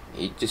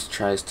 He just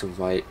tries to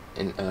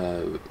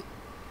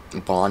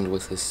bond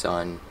with his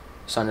son.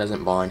 Son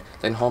doesn't bond.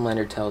 Then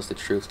Homelander tells the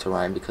truth to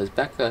Ryan, because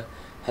Becca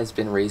has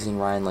been raising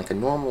Ryan like a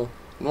normal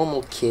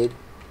kid.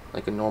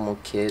 Like a normal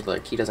kid,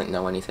 like he doesn't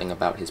know anything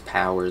about his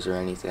powers or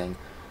anything.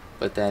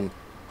 But then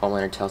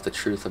Homelander tells the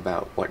truth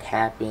about what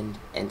happened,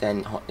 and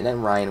then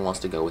Ryan wants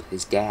to go with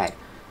his dad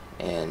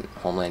and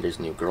Homelander's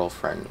new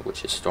girlfriend,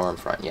 which is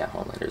Stormfront. Yeah,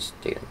 Homelander's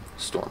dating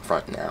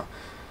Stormfront now,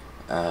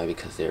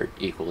 because they're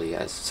equally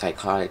as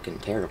psychotic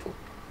and terrible.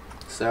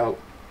 So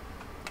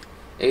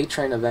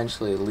A-Train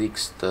eventually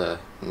leaks the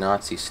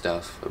Nazi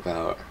stuff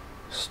about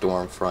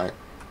Stormfront.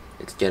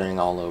 It's getting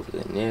all over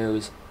the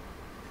news,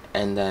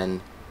 and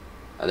then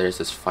there's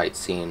this fight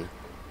scene.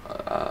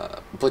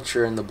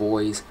 Butcher and the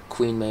boys,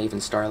 Queen Maeve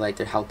and Starlight,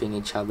 they're helping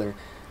each other,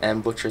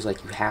 and Butcher's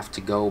like, you have to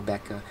go,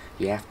 Becca,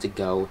 you have to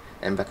go,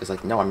 and Becca's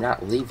like, no, I'm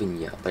not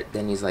leaving you. But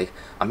then he's like,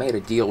 I made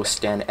a deal with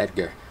Stan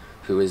Edgar,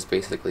 who is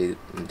basically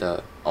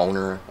the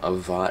owner of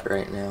Vought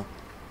right now.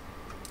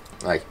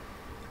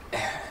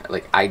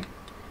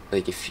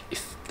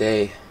 If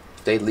they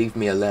leave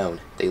me alone,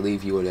 they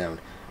leave you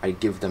alone, I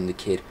give them the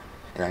kid,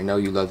 and I know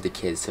you love the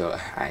kid, so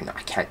I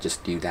can't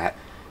just do that.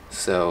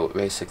 So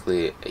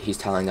basically, he's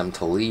telling them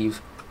to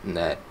leave, and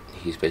that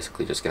he's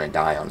basically just gonna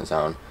die on his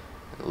own.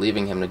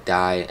 leaving him to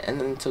die. And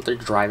then so they're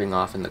driving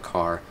off in the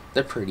car.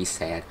 They're pretty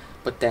sad.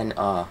 But then,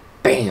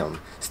 bam!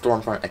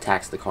 Stormfront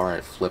attacks the car and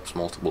it flips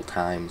multiple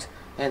times.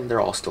 And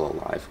they're all still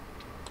alive.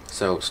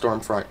 So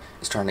Stormfront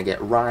is trying to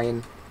get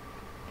Ryan.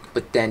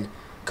 But then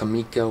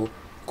Kamiko,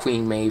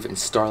 Queen Maeve, and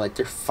Starlight,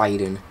 they're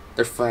fighting.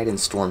 They're fighting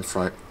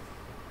Stormfront.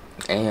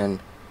 And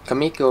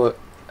Kamiko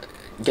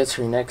gets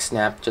her neck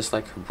snapped just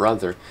like her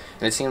brother.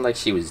 And it seemed like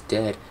she was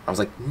dead. I was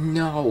like,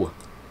 no!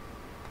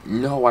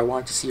 No, I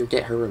want to see her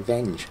get her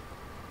revenge.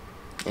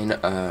 And,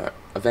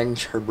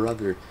 avenge her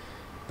brother.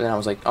 But then I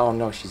was like, oh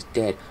no, she's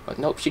dead. But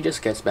nope, she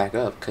just gets back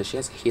up, because she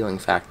has a healing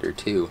factor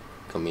too,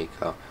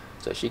 Kamiko.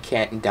 So she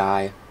can't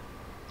die.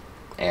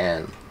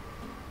 And,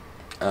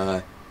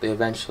 they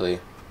eventually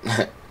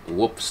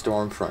whoop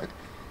Stormfront.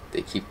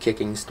 They keep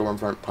kicking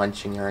Stormfront,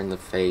 punching her in the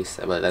face,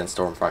 but then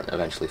Stormfront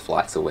eventually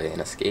flies away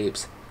and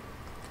escapes.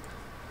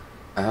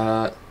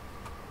 Then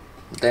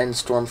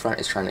Stormfront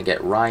is trying to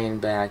get Ryan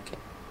back,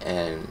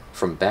 and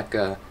from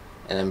Becca,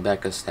 and then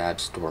Becca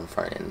stabs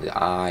Stormfront in the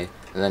eye,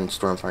 and then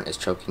Stormfront is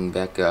choking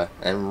Becca,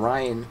 and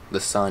Ryan,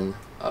 the son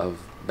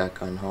of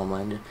Becca and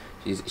Homelander,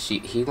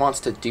 he wants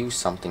to do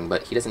something,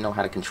 but he doesn't know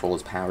how to control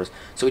his powers,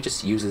 so he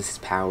just uses his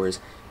powers,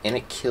 and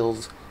it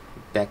kills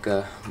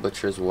Becca,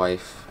 Butcher's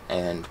wife,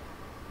 and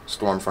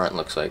Stormfront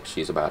looks like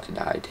she's about to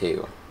die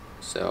too.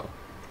 So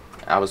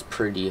I was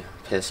pretty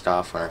pissed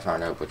off when I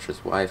found out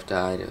Butcher's wife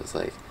died. It was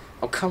like,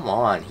 oh come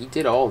on, he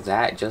did all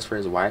that just for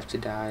his wife to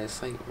die.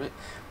 It's like,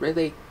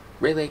 really?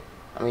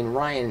 I mean,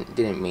 Ryan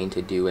didn't mean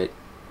to do it,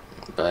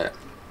 but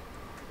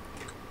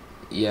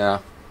yeah.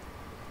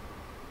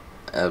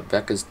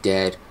 Becca's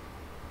dead.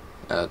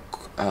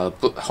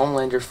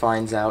 Homelander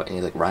finds out, and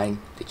he's like, Ryan,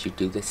 did you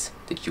do this?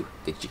 Did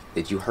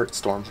you hurt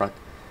Stormfront?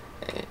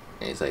 And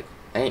he's like,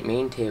 I ain't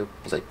mean to.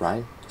 He's like,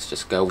 Ryan, let's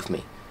just go with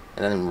me.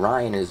 And then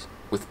Ryan is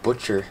with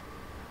Butcher.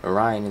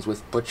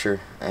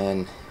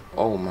 And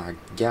oh my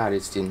god,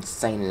 it's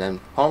insane. And then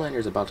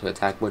Homelander's about to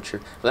attack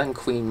Butcher. But then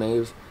Queen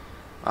Maeve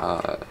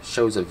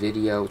shows a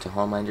video to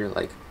Homelander,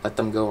 like, let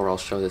them go or I'll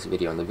show this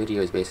video. And the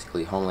video is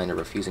basically Homelander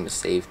refusing to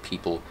save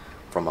people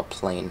from a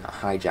plane, a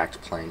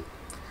hijacked plane.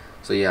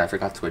 So yeah, I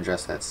forgot to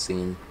address that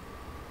scene.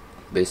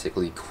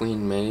 Basically,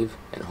 Queen Maeve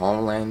and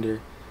Homelander,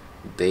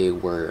 they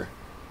were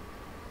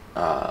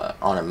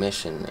on a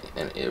mission,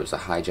 and it was a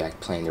hijacked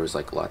plane. There was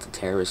like lots of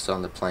terrorists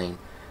on the plane,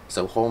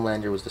 so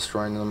Homelander was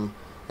destroying them,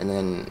 and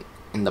then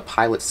in the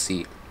pilot's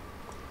seat,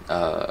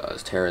 a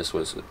terrorist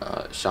was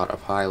shot a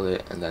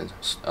pilot, and then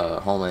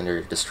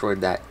Homelander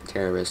destroyed that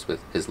terrorist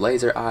with his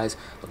laser eyes,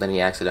 but then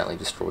he accidentally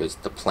destroys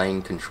the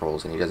plane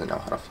controls, and he doesn't know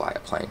how to fly a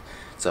plane.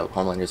 So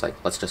Homelander's like,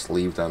 let's just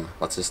leave them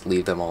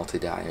all to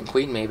die. And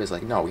Queen Maeve is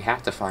like, no, we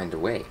have to find a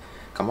way.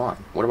 Come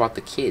on, what about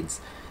the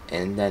kids?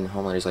 And then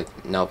Homelander's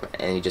like, nope,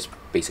 and he just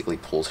basically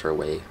pulls her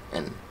away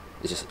and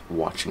is just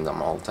watching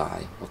them all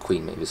die while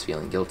Queen Maeve is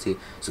feeling guilty.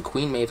 So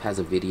Queen Maeve has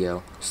a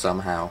video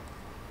somehow,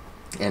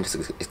 and it's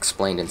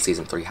explained in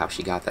Season 3 how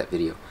she got that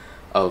video,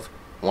 of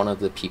one of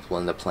the people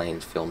in the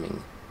plane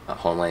filming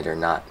Homelander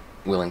not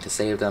willing to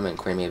save them, and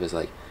Queen Maeve is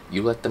like,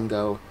 you let them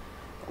go,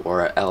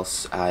 or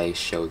else I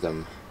show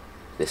them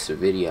this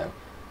video.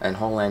 And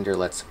Homelander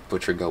lets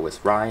Butcher go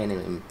with Ryan,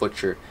 and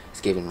Butcher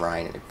is giving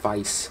Ryan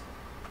advice,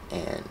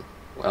 and,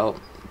 well,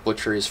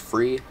 Butcher is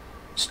free,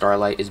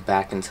 Starlight is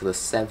back into the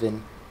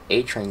 7,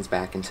 A-Train's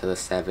back into the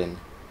 7,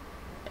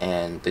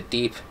 and the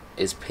Deep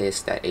is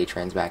pissed that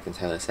A-Train's back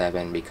into the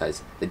 7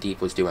 because the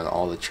Deep was doing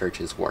all the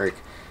church's work,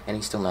 and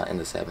he's still not in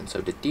the 7. So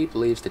the Deep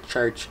leaves the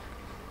church,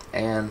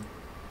 and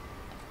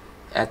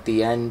at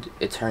the end,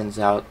 it turns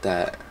out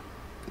that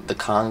the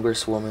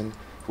congresswoman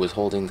who was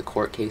holding the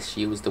court case,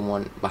 she was the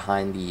one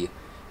behind the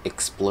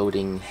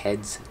exploding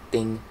heads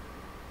thing.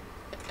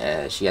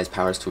 She has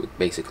powers to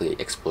basically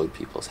explode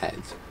people's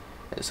heads.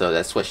 And so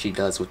that's what she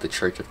does with the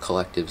Church of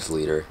Collectives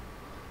leader.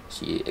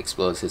 She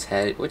explodes his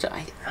head, which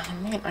oh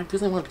man, I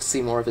really wanted to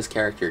see more of his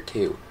character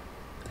too.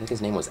 I think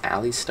his name was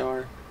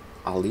Alistar?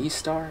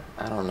 Alistar?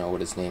 I don't know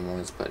what his name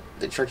was, but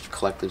the Church of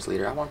Collectives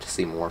leader, I want to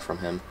see more from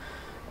him.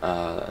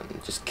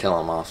 Just kill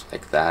him off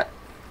like that.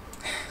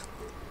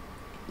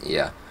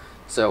 Yeah.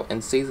 So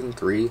in Season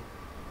 3,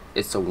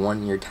 it's a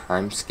 1-year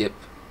time skip.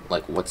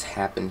 Like, what's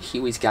happened?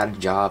 Huey's got a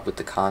job with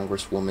the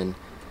congresswoman,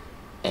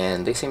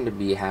 and they seem to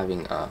be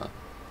having a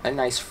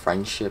nice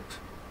friendship.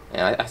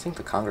 And I think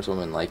the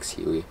congresswoman likes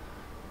Huey.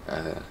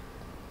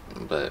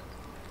 But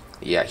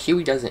yeah,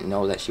 Huey doesn't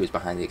know that she was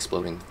behind the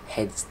exploding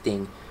heads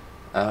thing.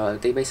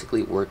 They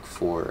basically work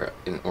for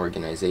an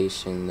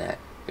organization that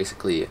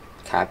basically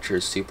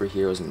captures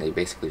superheroes, and they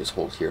basically just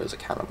hold heroes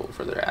accountable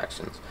for their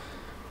actions.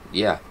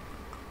 Yeah.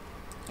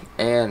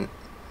 And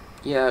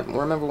yeah,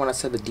 remember when I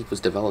said the Deep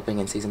was developing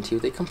in Season 2?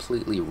 They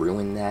completely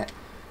ruined that.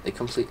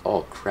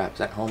 Oh crap, is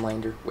that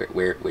Homelander?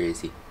 Where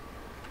is he?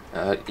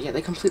 Yeah,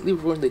 they completely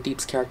ruined the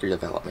Deep's character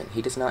development.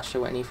 He does not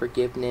show any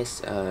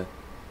forgiveness.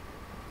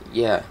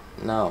 Yeah,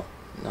 no,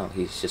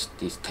 he's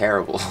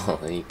terrible.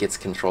 He gets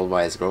controlled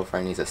by his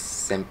girlfriend. He's a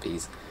simp.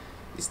 He's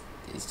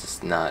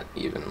just not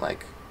even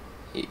like,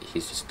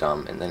 he's just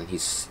dumb. And then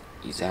he's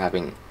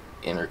having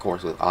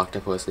intercourse with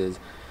octopuses.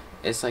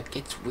 It's like,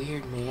 it's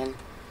weird, man.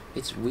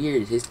 It's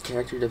weird. His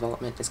character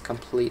development is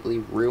completely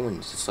ruined.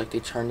 It's like they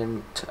turned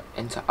him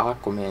into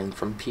Aquaman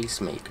from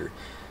Peacemaker.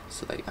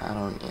 So like, I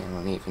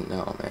don't even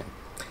know, man.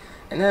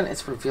 And then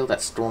it's revealed that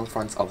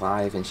Stormfront's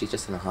alive and she's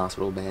just in a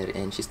hospital bed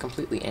and she's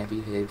completely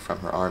amputated from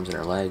her arms and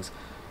her legs.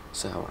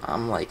 So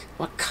I'm like,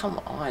 what? Come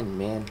on,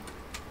 man.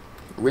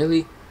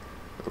 Really?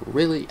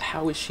 Really?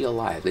 How is she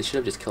alive? They should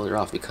have just killed her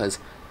off, because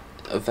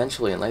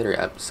eventually in later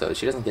episodes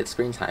she doesn't get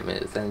screen time.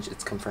 Then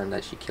it's confirmed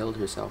that she killed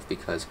herself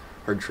because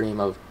her dream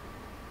of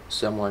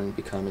someone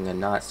becoming a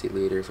Nazi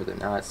leader for the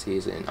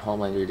Nazis, and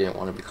Homelander didn't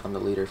want to become the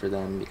leader for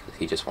them because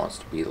he just wants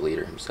to be the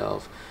leader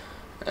himself.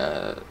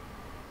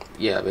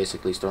 Yeah,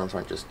 basically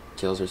Stormfront just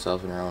kills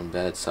herself in her own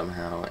bed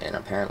somehow, and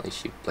apparently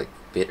she like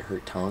bit her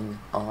tongue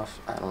off.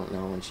 I don't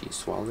know, when she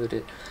swallowed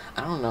it.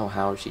 I don't know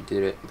how she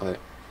did it, but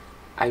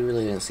I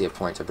really didn't see a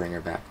point to bring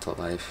her back to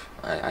life.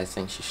 I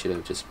think she should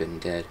have just been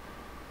dead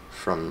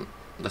from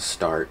the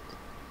start.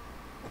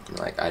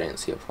 Like, I didn't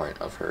see a point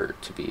of her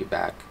to be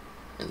back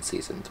in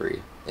season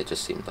 3. It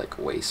just seemed like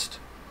a waste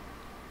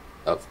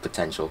of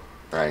potential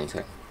or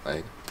anything.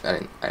 Like,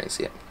 I didn't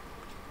see it.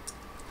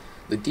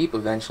 The Deep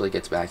eventually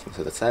gets back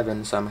into the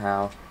 7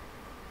 somehow,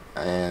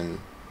 and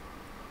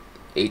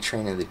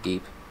A-Train and the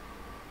Deep.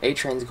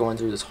 A-Train's going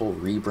through this whole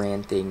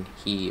rebrand thing.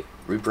 He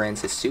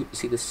rebrands his suit. You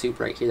see this suit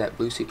right here, that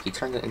blue suit? He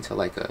turned it into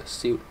like a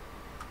suit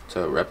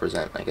to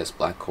represent, I guess,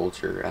 black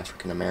culture,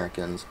 African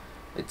Americans.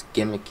 It's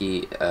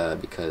gimmicky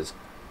because,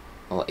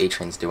 well,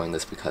 A-Train's doing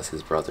this because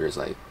his brother is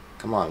like,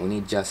 come on, we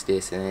need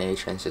justice, and then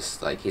A-Train's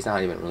just like, he's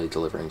not even really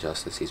delivering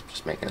justice, he's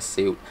just making a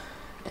suit.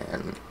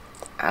 And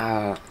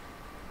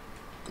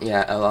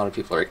yeah, a lot of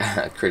people are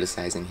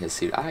criticizing his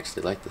suit. I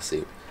actually like the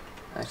suit.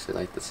 I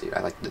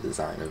like the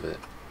design of it.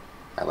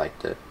 I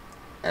liked it.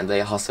 And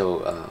they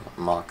also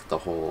mocked the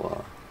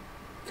whole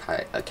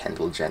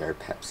Kendall Jenner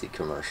Pepsi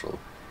commercial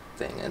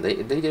thing, and they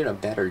did a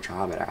better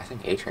job at it. I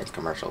think A-Train's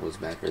commercial was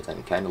better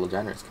than Kendall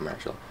Jenner's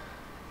commercial.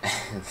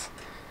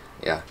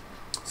 Yeah.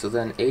 So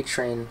then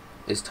A-Train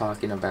is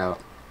talking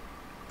about,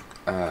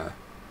 well,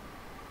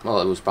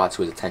 it was brought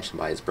to his attention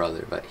by his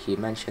brother, but he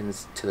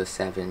mentions to the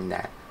 7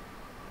 that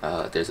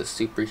there's a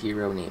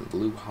superhero named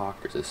Blue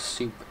Hawk.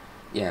 There's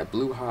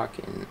Blue Hawk,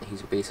 and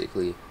he's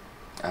basically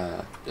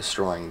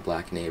destroying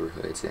black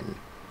neighborhoods, and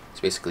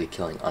he's basically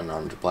killing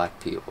unarmed black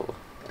people.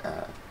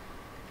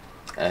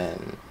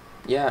 And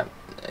yeah,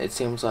 it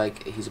seems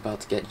like he's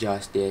about to get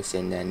justice,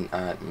 and then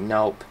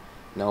nope,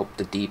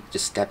 the Deep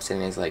just steps in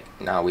and is like,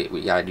 no,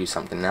 we gotta do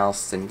something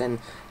else. And then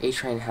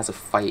A-Train has a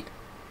fight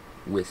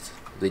with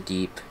the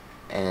Deep,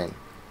 and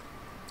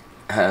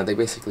they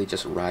basically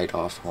just ride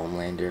off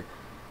Homelander.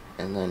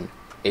 And then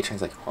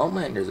A-Train's like,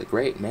 Homelander's a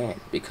great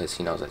man, because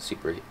he knows that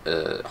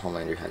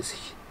Homelander has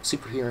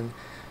super hearing.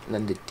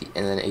 And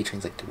then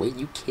A-Train's like, the way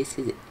you kiss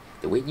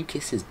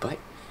his butt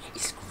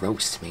is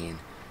gross, man.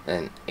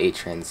 And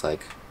A-Train's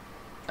like,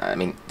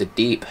 the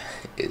Deep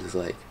is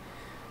like,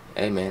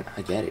 hey man,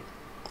 I get it.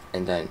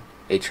 And then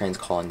A-Train's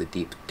calling the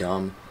Deep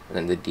dumb, and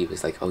then the Deep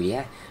is like, oh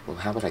yeah, well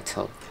how about I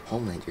tell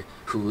Homelander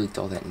who leaked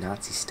all that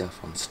Nazi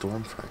stuff on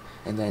Stormfront?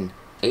 And then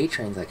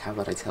A-Train's like, how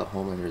about I tell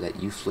Homelander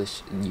that you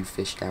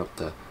fished out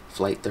the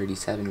Flight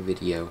 37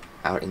 video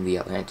out in the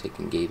Atlantic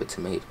and gave it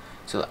to Maeve.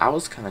 So I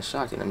was kind of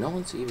shocked, and no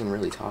one's even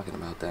really talking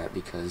about that,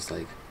 because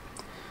like,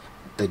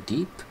 the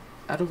Deep,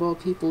 out of all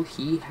people,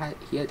 he had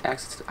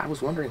access to. I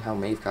was wondering how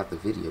Maeve got the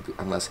video,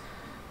 unless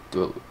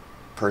the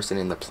person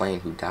in the plane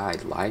who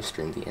died live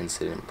streamed the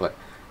incident. But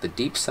the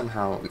Deep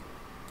somehow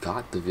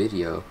got the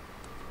video,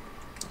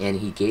 and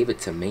he gave it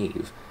to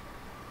Maeve.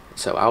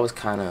 So I was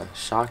kind of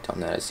shocked on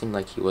that. It seemed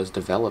like he was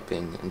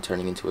developing and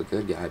turning into a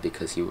good guy,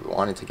 because he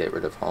wanted to get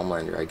rid of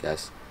Homelander, I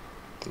guess.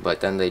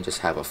 But then they just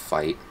have a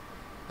fight,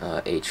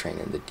 A-Train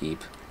and the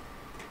Deep.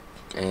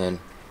 And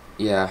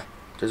yeah,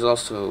 there's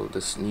also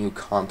this new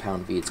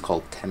Compound V. It's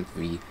called Temp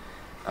V.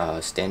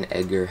 Stan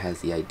Edgar has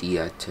the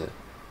idea to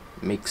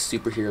make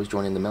superheroes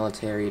join in the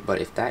military,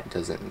 but if that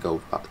doesn't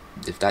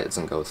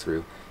go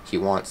through, he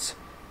wants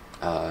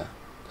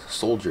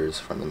soldiers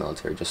from the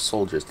military, just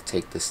soldiers, to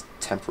take this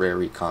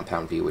temporary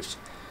Compound V, which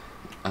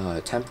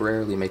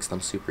temporarily makes them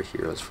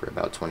superheroes for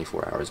about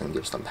 24 hours and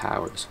gives them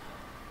powers.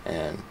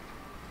 And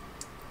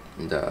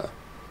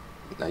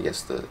I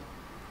guess the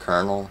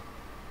colonel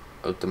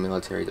of the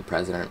military, the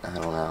president, I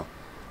don't know,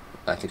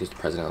 I think it's the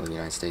president of the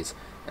United States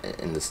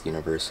in this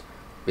universe,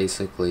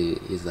 basically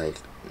he's like,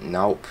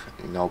 nope,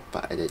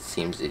 it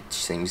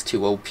seems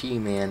too OP,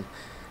 man.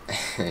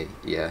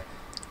 Yeah.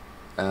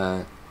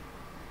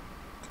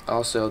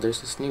 Also,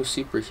 there's this new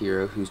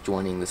superhero who's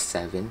joining the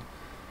 7,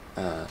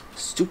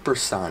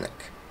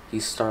 Supersonic.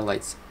 He's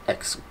Starlight's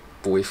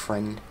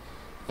ex-boyfriend,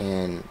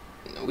 and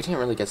we didn't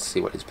really get to see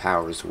what his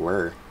powers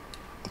were,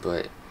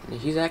 but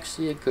he's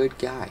actually a good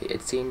guy.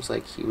 It seems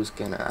like he was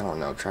gonna, I don't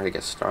know, try to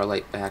get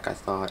Starlight back, I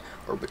thought,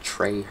 or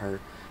betray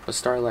her. But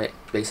Starlight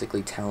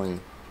basically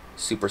telling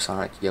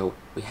Supersonic, yo,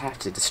 we have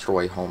to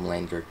destroy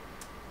Homelander.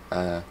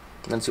 And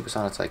then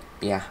Supersonic's like,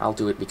 yeah, I'll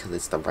do it because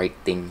it's the right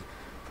thing.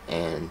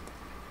 And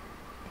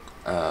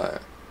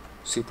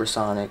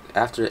Supersonic,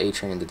 after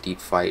A-Train and the Deep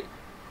fight,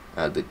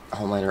 the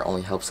Homelander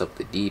only helps up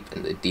the Deep,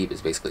 and the Deep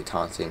is basically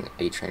taunting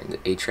A-Train.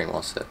 The A-Train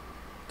wants to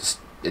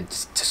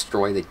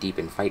destroy the Deep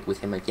and fight with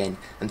him again,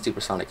 and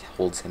Supersonic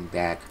holds him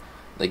back.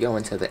 They go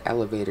into the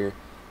elevator.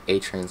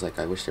 A-Train's like,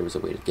 I wish there was a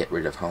way to get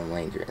rid of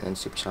Homelander, and then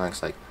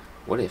Supersonic's like,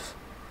 what if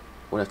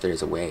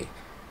there's a way?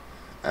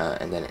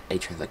 And then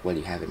A-Train's like, what do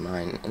you have in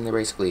mind? And they're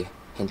basically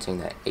hinting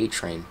that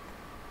A-Train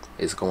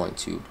is going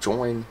to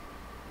join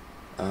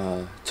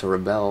to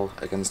rebel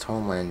against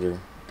Homelander,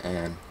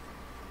 and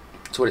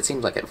it's what it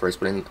seems like at first,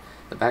 but in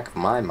the back of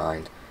my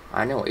mind,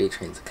 I know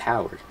A-Train's a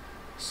coward.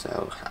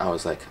 So I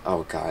was like,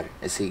 oh god,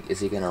 is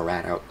he gonna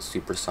rat out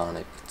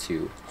Supersonic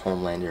to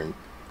Homelander and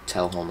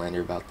tell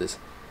Homelander about this?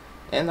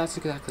 And that's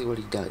exactly what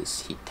he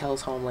does. He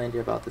tells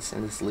Homelander about this,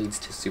 and this leads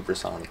to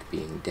Supersonic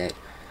being dead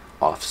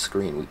off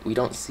screen. We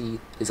don't see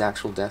his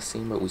actual death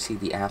scene, but we see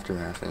the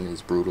aftermath, and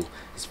it's brutal.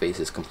 His face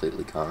is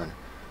completely gone.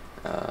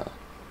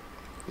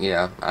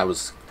 Yeah, I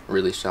was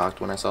really shocked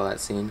when I saw that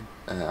scene.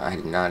 I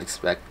did not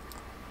expect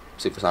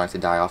Supersonic to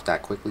die off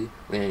that quickly.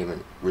 We didn't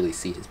even really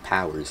see his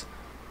powers.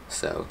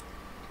 So,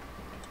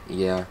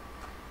 yeah.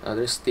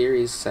 There's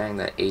theories saying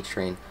that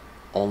A-Train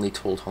only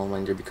told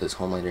Homelander because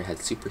Homelander had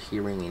super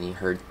hearing and he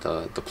heard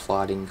the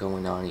plotting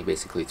going on. He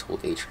basically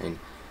told A-Train,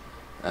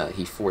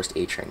 he forced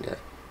A-Train to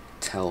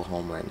tell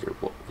Homelander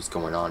what was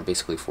going on,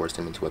 basically forced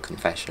him into a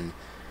confession.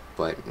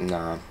 But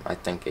nah, I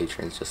think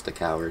A-Train's just a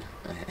coward.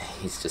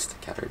 He's just a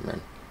coward,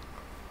 man.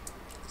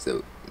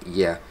 So,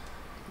 yeah.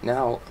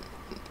 Now,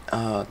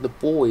 the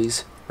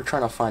boys are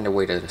trying to find a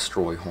way to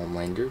destroy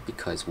Homelander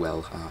because,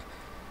 well,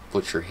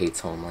 Butcher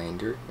hates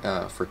Homelander,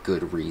 for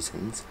good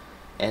reasons.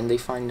 And they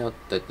find out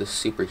that the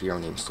superhero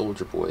named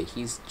Soldier Boy,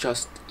 he's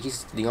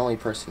the only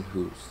person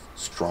who's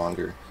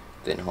stronger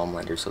than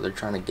Homelander, so they're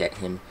trying to get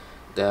him.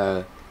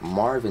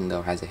 Marvin,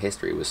 though, has a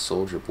history with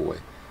Soldier Boy,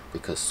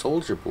 because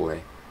Soldier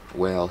Boy,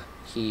 well,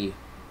 he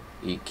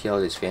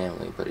killed his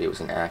family, but it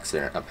was an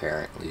accident,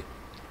 apparently.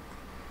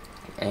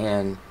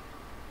 And,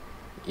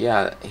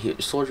 yeah,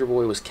 Soldier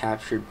Boy was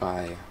captured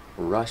by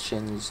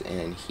Russians,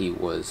 and he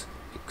was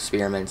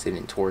experimented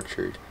and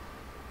tortured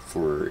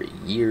for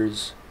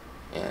years.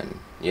 And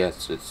yeah,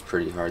 it's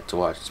pretty hard to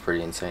watch. It's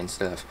pretty insane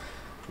stuff.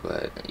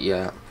 But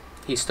yeah,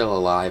 he's still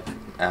alive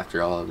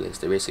after all of this.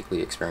 They're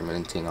basically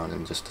experimenting on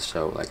him just to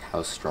show like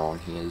how strong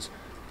he is.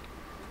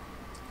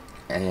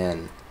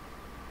 And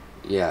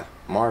yeah,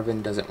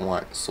 Marvin doesn't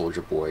want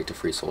Soldier Boy to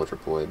free Soldier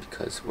Boy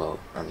because, well,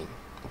 I mean,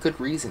 good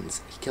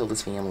reasons. He killed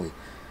his family.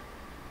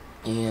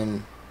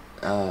 And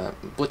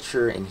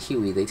Butcher and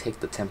Huey, they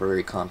take the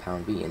temporary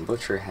Compound B, and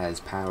Butcher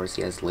has powers.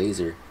 He has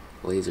laser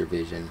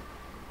vision,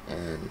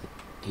 and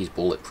he's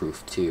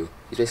bulletproof too.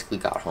 He's basically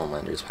got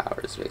Homelander's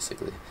powers,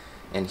 basically.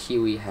 And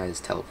Huey has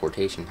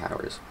teleportation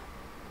powers.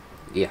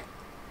 Yeah.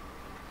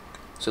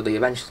 So they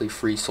eventually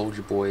free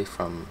Soldier Boy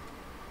from,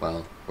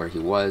 well, where he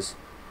was,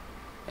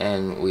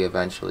 and we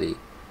eventually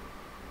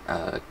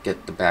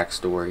get the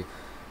backstory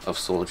of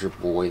Soldier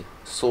Boy.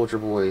 Soldier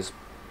Boy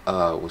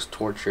was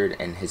tortured,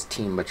 and his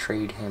team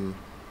betrayed him,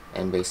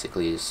 and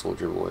basically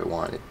Soldier Boy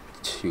wanted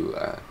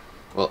to,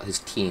 well, his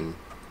team,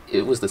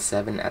 it was the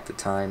Seven at the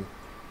time,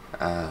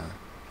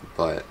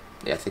 but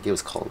yeah, I think it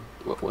was called,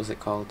 what was it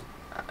called?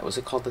 Was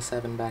it called the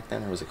Seven back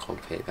then, or was it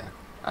called Payback?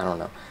 I don't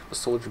know. But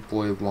Soldier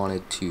Boy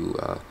wanted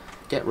to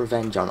get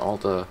revenge on all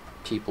the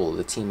people,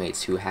 the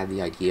teammates who had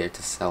the idea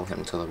to sell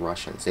him to the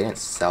Russians. They didn't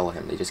sell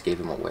him, they just gave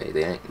him away.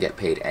 They didn't get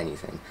paid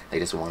anything. They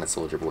just wanted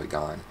Soldier Boy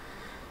gone.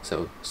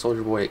 So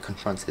Soldier Boy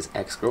confronts his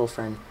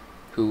ex-girlfriend,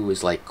 who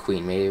is like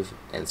Queen Maeve,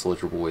 and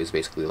Soldier Boy is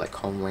basically like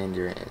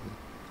Homelander,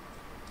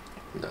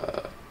 and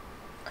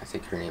I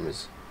think her name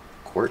is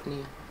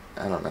Courtney?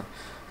 I don't know.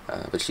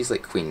 But she's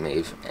like Queen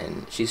Maeve,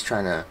 and she's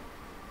trying to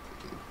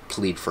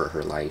plead for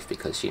her life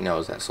because she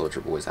knows that Soldier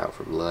Boy's out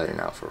for blood and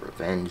out for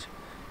revenge.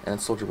 And then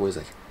Soldier Boy's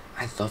like,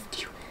 I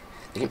loved you.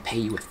 They didn't pay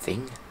you a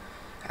thing.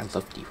 I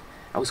loved you.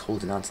 I was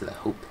holding on to the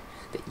hope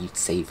that you'd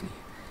save me.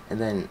 And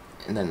then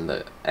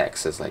the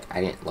ex is like, I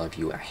didn't love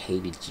you. I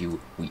hated you.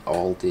 We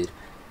all did.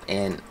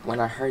 And when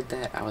I heard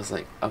that, I was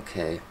like,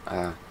 okay,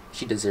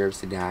 she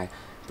deserves to die.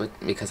 But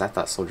because I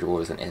thought Soldier Boy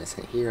was an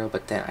innocent hero,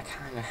 but then I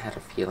kind of had a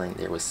feeling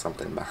there was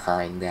something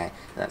behind that,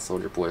 and that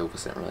Soldier Boy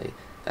wasn't really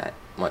that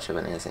much of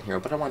an innocent hero.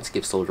 But I wanted to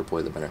give Soldier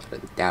Boy the benefit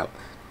of the doubt.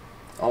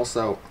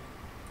 Also,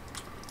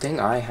 thing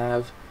I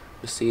have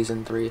with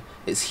Season 3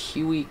 is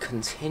Huey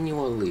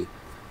continually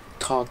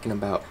talking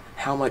about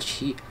how much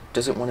he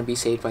doesn't want to be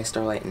saved by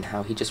Starlight and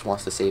how he just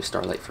wants to save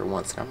Starlight for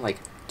once. And I'm like,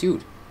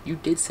 dude, you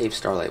did save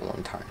Starlight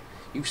one time.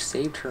 You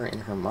saved her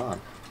and her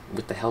mom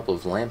with the help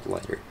of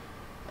Lamplighter.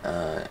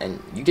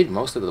 And you did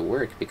most of the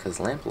work because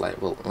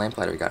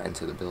Lamplighter got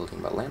into the building,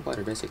 but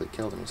Lamplighter basically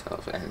killed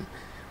himself, and,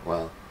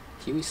 well,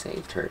 Huey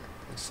saved her.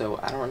 So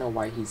I don't know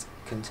why he's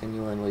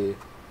continually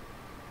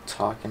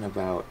talking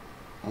about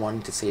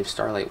wanting to save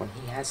Starlight when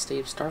he has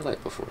saved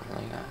Starlight before.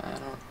 Like,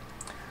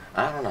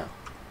 I don't know.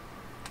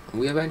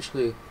 We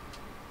eventually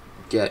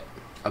get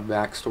a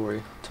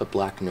backstory to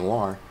Black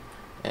Noir,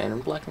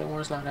 and Black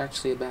Noir's not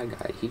actually a bad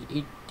guy.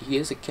 He he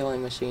is a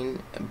killing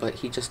machine, but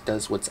he just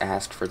does what's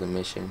asked for the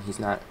mission. He's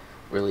not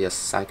really a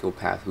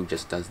psychopath who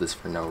just does this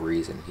for no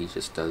reason. He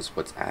just does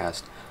what's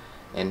asked,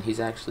 and he's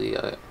actually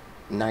a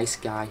nice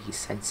guy. He's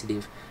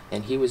sensitive,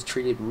 and he was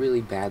treated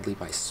really badly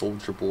by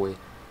Soldier Boy.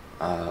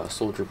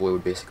 Soldier Boy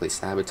would basically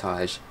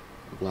sabotage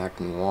Black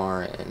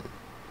Noir, and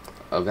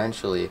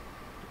eventually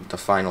the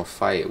final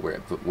fight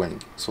when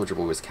Soldier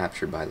Boy was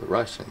captured by the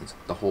Russians,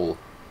 the whole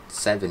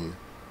 7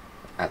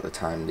 at the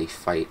time, they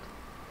fight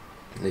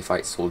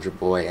Soldier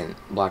Boy, and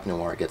Black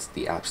Noir gets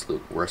the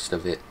absolute worst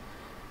of it,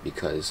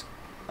 because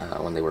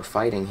when they were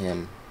fighting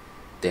him,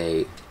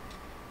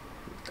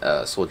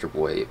 Soldier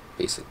Boy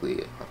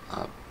basically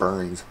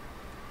burns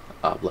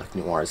Black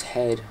Noir's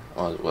head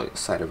on the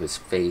side of his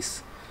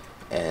face,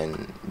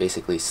 and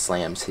basically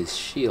slams his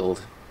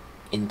shield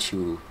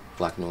into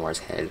Black Noir's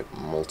head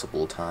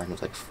multiple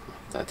times, like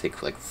I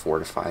think like 4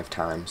 to 5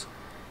 times,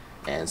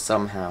 and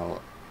somehow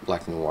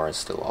Black Noir is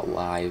still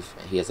alive.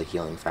 He has a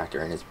healing factor,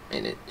 and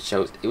it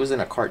shows. It was in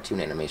a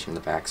cartoon animation in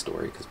the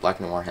backstory, because Black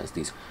Noir has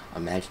these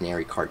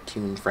imaginary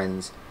cartoon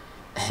friends.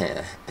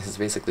 It's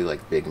basically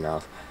like Big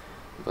Mouth,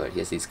 but he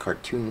has these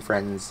cartoon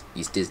friends,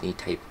 these Disney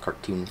type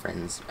cartoon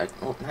friends.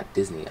 Well, not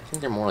Disney. I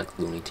think they're more like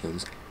Looney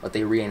Tunes, but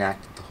they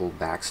reenacted the whole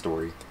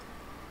backstory.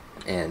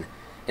 And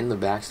in the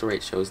backstory,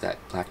 it shows that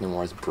Black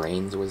Noir's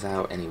brains was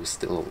out and he was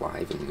still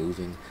alive and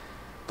moving,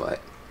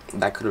 but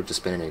that could have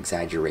just been an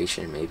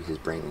exaggeration. Maybe his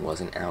brain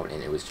wasn't out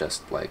and it was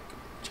just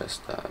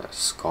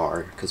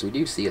scarred, because we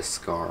do see a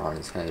scar on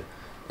his head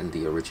in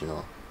the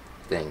original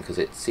thing, because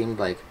it seemed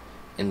like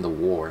in the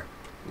war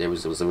it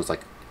was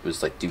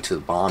like due to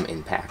the bomb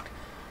impact,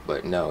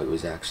 but no, it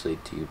was actually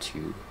due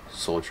to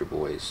Soldier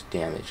Boy's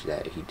damage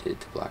that he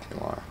did to Black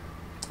Noir.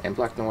 And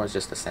Black Noir is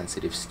just a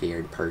sensitive,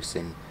 scared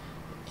person,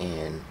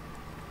 and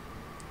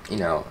you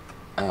know,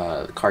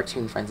 the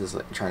cartoon friends is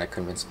like trying to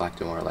convince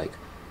Black Noir, like,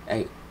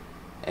 hey,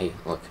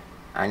 look,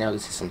 I know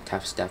this is some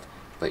tough stuff,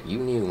 but you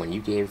knew when you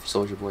gave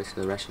Soldier Boy to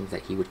the Russians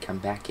that he would come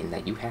back and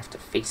that you have to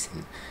face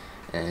him.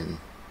 And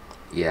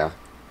yeah,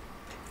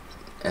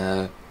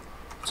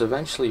 it's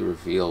eventually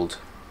revealed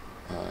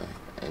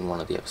in one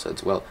of the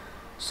episodes. Well,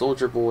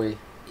 Soldier Boy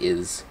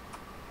is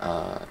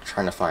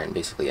trying to find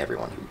basically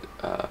everyone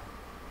who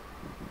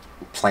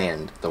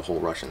planned the whole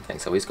Russian thing.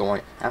 So he's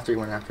going after, he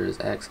went after his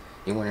ex,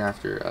 he went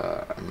after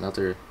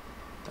another,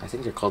 I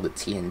think they're called the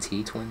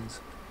TNT twins.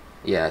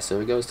 Yeah, so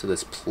he goes to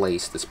this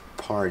place, this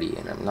party,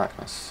 and I'm not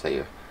gonna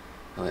say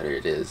what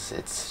it is.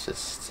 It's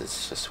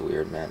just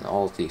weird, man.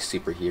 All of these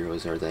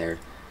superheroes are there,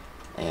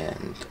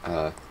 and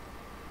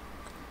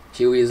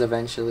Huey is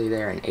eventually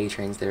there, and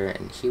A-Train's there,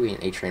 and Huey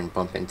and A-Train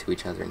bump into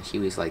each other, and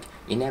Huey's like,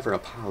 "You never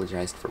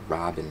apologized for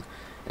Robin,"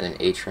 and then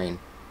A-Train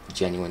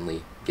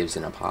genuinely gives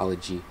an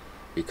apology,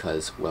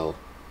 because, well,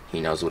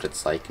 he knows what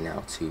it's like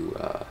now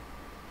to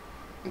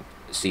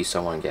see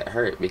someone get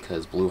hurt,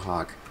 because Blue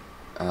Hawk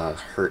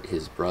hurt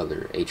his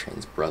brother,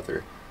 A-Train's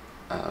brother,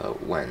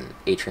 when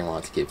A-Train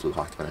wanted to give Blue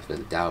Hawk the benefit of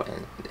the doubt,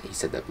 and he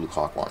said that Blue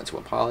Hawk wanted to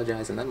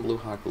apologize, and then Blue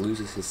Hawk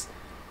loses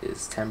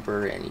his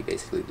temper, and he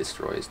basically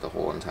destroys the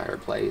whole entire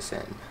place,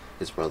 and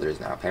his brother is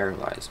now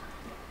paralyzed.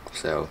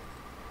 So,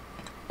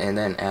 and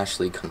then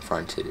Ashley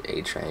confronted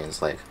A-Train, and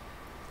it's like,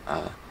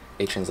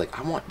 A-Train's like,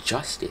 "I want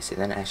justice," and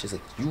then Ashley's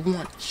like, "You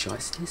want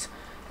justice?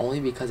 Only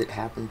because it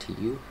happened to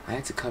you? I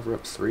had to cover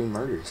up 3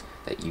 murders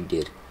that you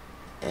did.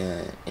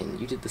 And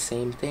you did the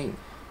same thing."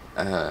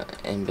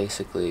 And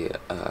basically,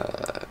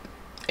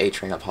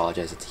 A-Train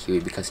apologizes to Huey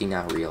because he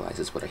now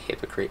realizes what a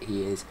hypocrite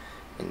he is,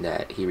 and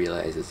that he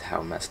realizes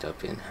how messed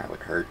up and how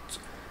it hurts.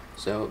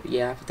 So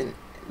yeah, but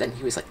then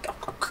he was like,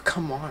 "Oh,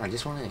 come on, I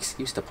just want an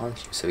excuse to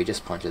punch you." So he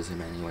just punches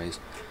him anyways.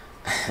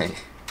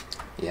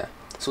 Yeah,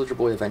 Soldier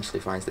Boy eventually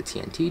finds the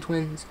TNT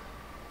twins,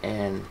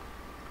 and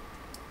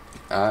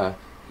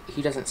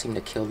he doesn't seem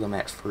to kill them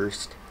at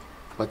first,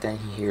 but then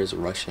he hears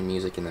Russian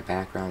music in the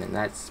background, and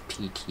that's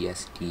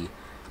PTSD,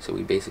 so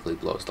he basically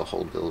blows the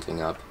whole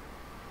building up.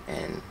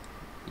 And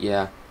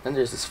yeah, then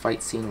there's this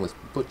fight scene with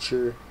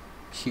Butcher,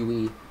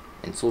 Huey,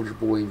 and Soldier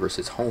Boy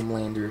versus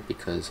Homelander,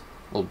 because,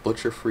 well,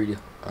 Butcher freed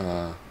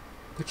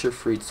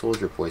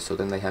Soldier Boy, so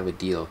then they have a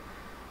deal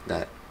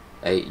that,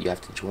 hey, you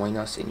have to join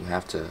us and you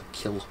have to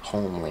kill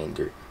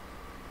Homelander.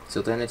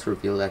 So then it's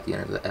revealed at the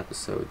end of the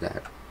episode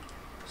that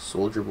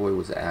Soldier Boy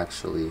was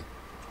actually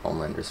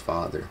Homelander's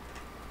father.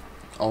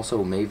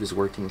 Also, Maeve is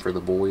working for the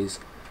boys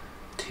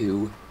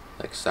too,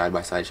 like side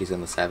by side. She's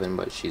in the 7,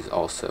 but she's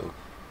also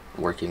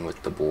working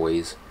with the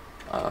boys.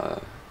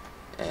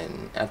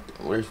 And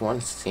there's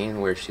one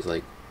scene where she's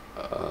like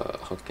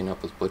hooking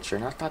up with Butcher,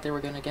 and I thought they were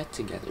gonna get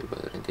together,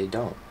 but they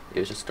don't. It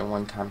was just a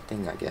one-time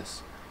thing, I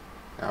guess.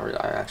 I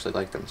actually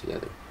like them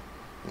together,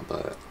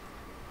 but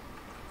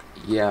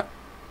yeah,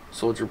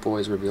 Soldier Boy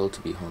is revealed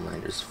to be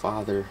Homelander's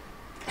father,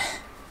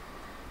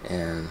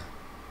 and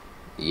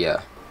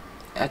yeah,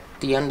 at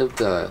the end of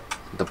the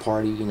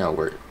party, you know,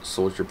 where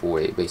Soldier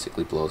Boy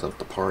basically blows up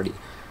the party,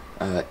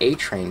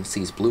 A-Train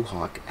sees Blue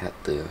Hawk at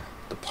the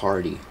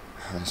party.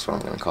 That's what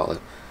I'm gonna call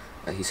it.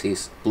 He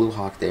sees Blue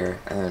Hawk there,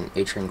 and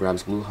A-Train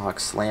grabs Blue Hawk,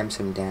 slams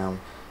him down,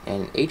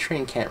 And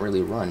A-Train can't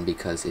really run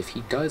because if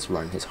he does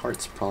run, his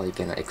heart's probably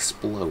gonna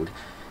explode.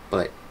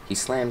 But he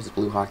slams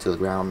Blue Hawk to the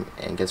ground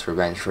and gets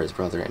revenge for his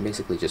brother and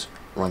basically just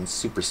runs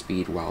super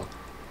speed while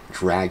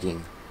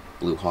dragging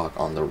Blue Hawk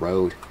on the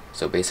road.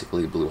 So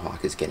basically Blue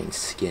Hawk is getting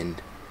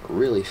skinned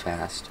really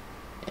fast.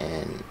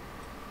 And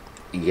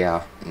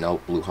yeah, no,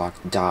 Blue Hawk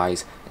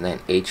dies, and then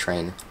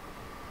A-Train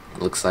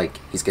looks like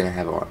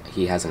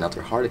he has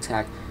another heart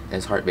attack, and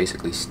his heart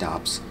basically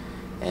stops,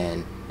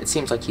 and it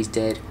seems like he's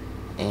dead.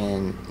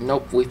 And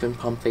nope, we've been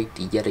pump faked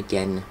yet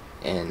again,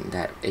 and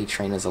that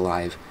A-Train is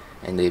alive,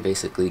 and they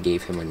basically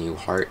gave him a new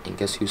heart. And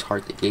guess whose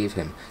heart they gave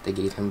him? They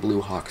gave him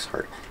Blue Hawk's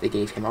heart. They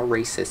gave him a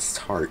racist's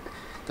heart,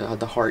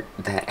 the heart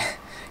that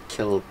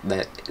killed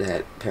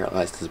that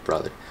paralyzed his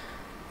brother.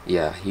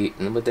 Yeah,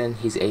 but then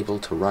he's able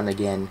to run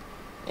again,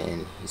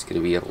 and he's going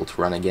to be able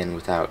to run again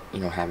without,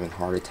 having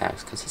heart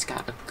attacks, because he's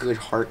got a good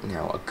heart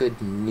now, a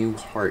good new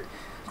heart.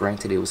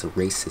 Granted, it was a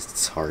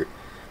racist's heart,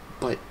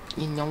 but,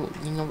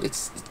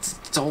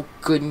 it's all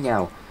good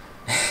now.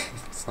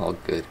 It's all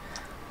good.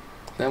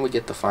 Then we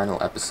get the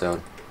final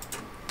episode.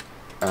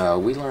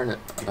 We learn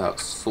about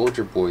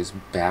Soldier Boy's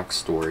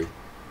backstory.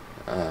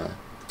 I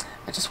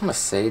just want to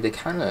say, they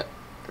kind of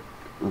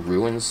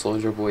ruined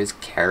Soldier Boy's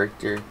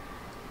character.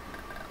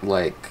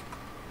 Like,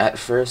 at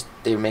first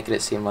they were making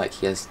it seem like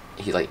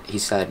he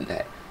said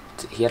that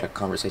he had a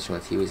conversation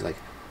with Huey. He's like,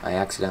 I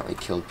accidentally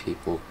killed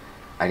people,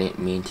 I didn't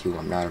mean to,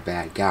 I'm not a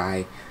bad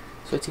guy.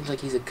 So it seems like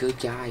he's a good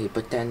guy.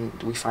 But then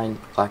we find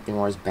Black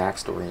Noir's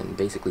backstory, and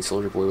basically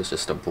Soldier Boy was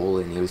just a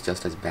bully, and he was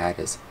just as bad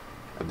as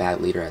a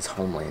bad leader as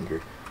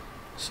Homelander.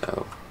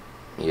 So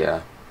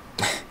yeah.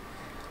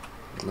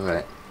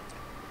 But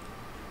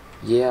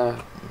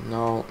yeah,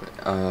 no,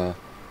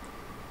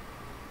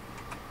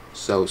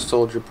 so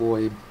Soldier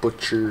Boy,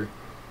 Butcher,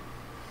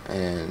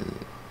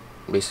 and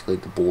basically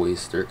the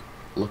boys, they're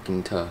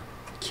looking to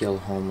kill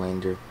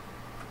Homelander.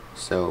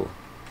 So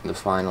the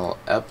final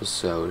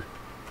episode,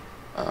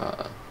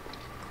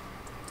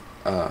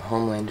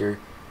 Homelander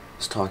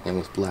is talking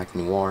with Black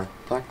Noir.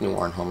 Black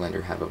Noir and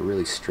Homelander have a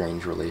really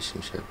strange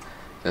relationship,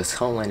 because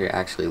Homelander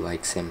actually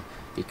likes him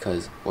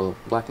because, well,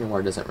 Black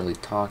Noir doesn't really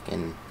talk,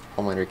 and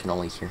Homelander can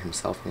only hear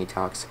himself when he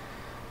talks,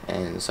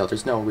 and so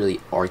there's no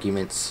really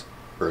arguments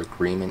or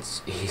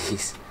agreements.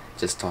 He's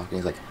just talking.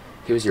 He's like,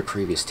 he was your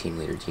previous team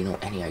leader, do you know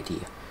any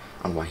idea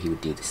on why he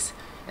would do this?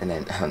 And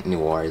then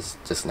Noir is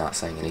just not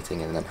saying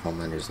anything, and then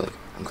Homelander's like,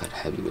 I'm glad to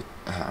have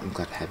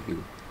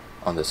you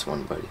on this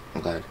one, buddy.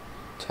 I'm glad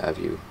to have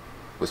you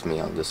with me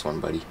on this one,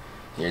 buddy.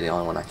 You're the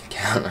only one I can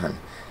count on.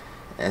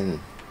 And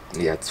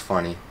yeah, it's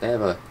funny. They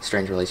have a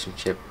strange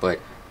relationship, but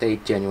they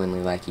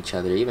genuinely like each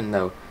other, even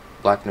though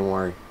Black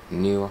Noir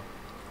knew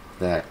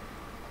that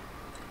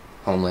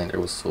Homelander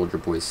was Soldier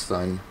Boy's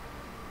son.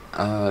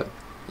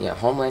 Yeah,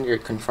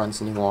 Homelander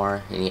confronts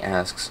Noir, and he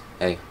asks,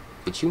 hey,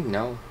 did you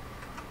know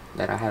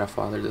that I had a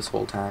father this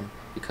whole time?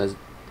 Because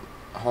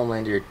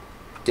Homelander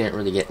didn't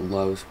really get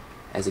love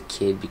as a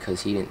kid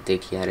because he didn't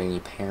think he had any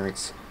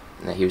parents,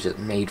 and that he was just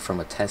made from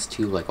a test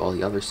tube like all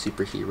the other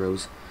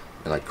superheroes,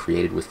 like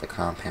created with the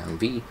Compound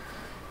V.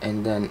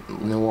 And then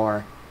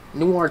Noir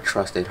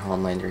trusted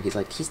Homelander. He's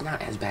like, he's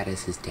not as bad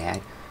as his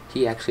dad.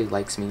 He actually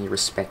likes me, he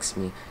respects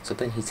me. So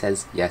then he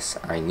says, yes,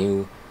 I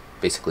knew,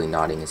 basically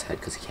nodding his head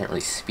because he can't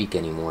really speak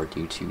anymore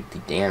due to the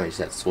damage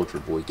that Soldier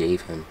Boy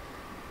gave him.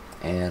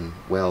 And,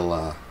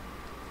 well,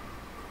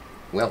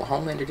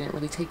 Homelander didn't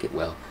really take it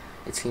well.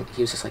 It seemed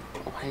he was just like,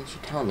 oh, why didn't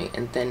you tell me?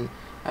 And then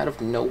out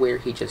of nowhere,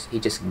 he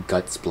just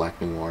guts Black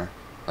Noir,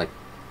 like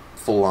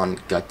full on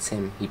guts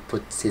him. He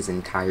puts his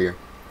entire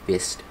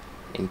fist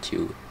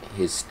into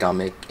his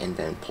stomach and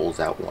then pulls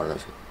out one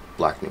of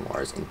Black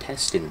Noir's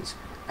intestines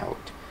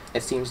out.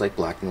 It seems like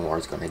Black Noir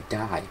is gonna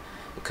die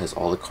because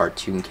all the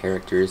cartoon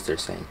characters, they're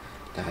saying,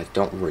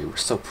 don't worry, we're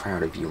so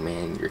proud of you,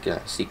 man. You're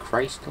gonna see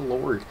Christ the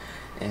Lord.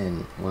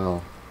 And,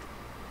 well,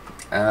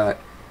 no,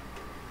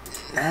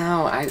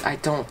 I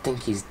don't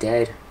think he's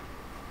dead.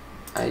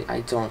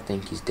 I don't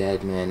think he's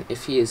dead, man.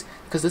 If he is,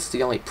 because this is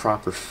the only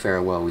proper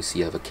farewell we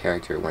see of a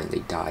character when they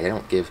die. They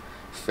don't give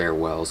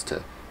farewells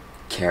to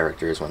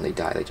characters when they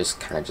die. They just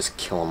kind of just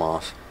kill them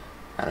off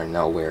out of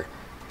nowhere.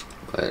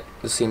 But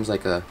this seems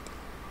like a,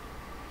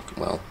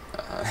 well,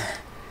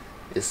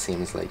 this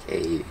seems like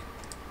a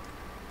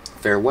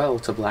farewell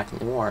to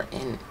Black Noir.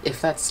 And if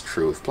that's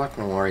true, if Black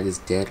Noir is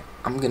dead,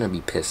 I'm gonna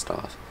be pissed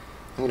off.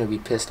 I'm gonna be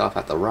pissed off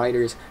at the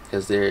writers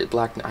because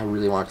I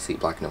really want to see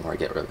Black Noir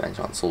get revenge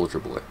on Soldier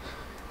Boy,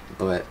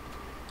 but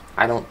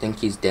I don't think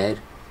he's dead.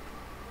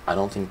 I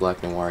don't think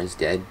Black Noir is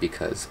dead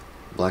because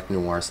Black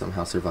Noir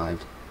somehow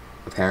survived.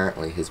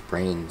 Apparently, his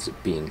brain's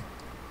being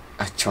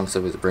chunks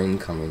of his brain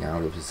coming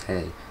out of his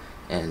head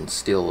and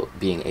still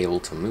being able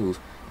to move,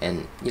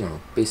 and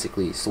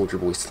basically Soldier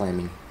Boy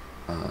slamming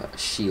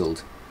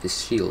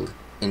his shield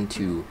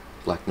into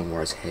Black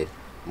Noir's head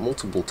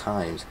multiple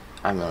times.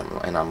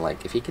 I'm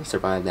like, if he can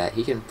survive that,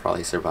 he can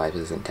probably survive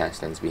his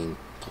intestines being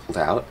pulled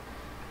out.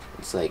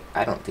 It's like,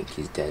 I don't think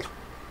he's dead.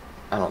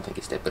 I don't think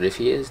he's dead, but if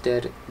he is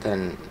dead,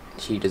 then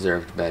he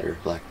deserved better,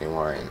 Black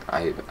Noir, and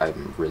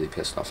I'm really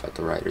pissed off at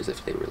the writers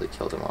if they really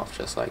killed him off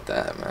just like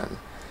that, man.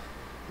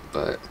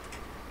 But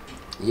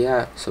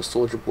yeah, so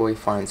Soldier Boy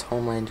finds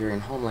Homelander,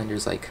 and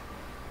Homelander's like,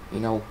 you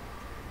know,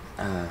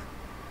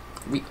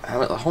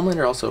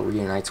 Homelander also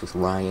reunites with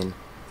Ryan.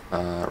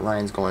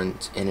 Ryan's going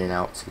in and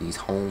out to these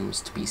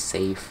homes to be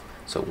safe,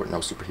 so where no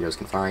superheroes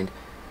can find.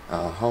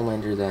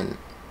 Homelander then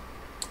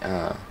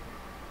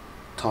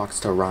talks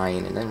to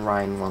Ryan, and then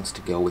Ryan wants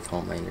to go with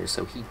Homelander,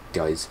 so he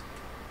does.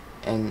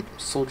 And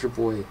Soldier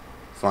Boy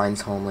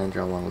finds Homelander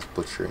along with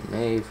Butcher and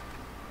Maeve,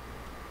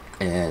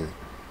 and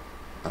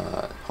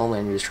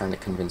Homelander is trying to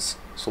convince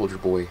Soldier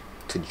Boy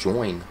to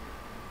join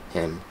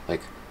him.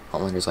 Like,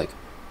 Homelander's like,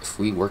 if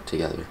we work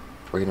together,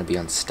 we're gonna be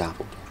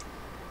unstoppable.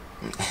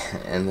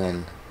 And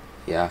then,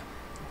 yeah,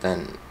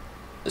 then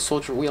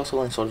we also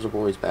learn Soldier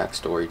Boy's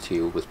backstory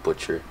too with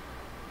Butcher.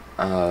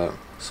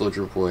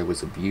 Soldier Boy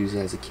was abused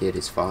as a kid.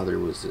 His father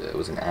was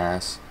an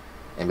ass,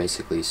 and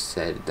basically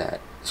said that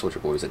Soldier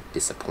Boy was a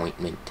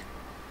disappointment.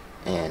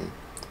 And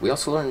we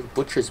also learned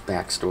Butcher's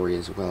backstory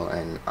as well,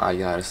 and I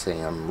gotta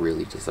say I'm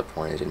really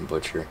disappointed in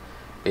Butcher.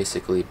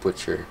 Basically,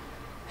 Butcher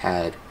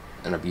had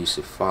an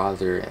abusive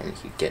father, and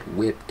he'd get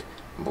whipped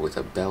with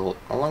a belt,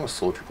 along with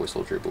Soldier Boy.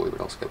 Soldier Boy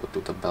would also get whipped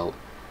with a belt,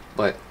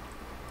 but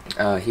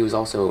he was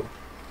also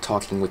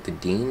talking with the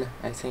dean,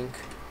 I think,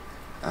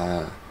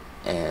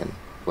 and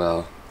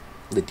well,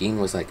 the dean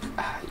was like,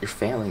 you're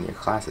failing your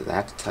classes, I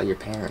have to tell your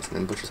parents. And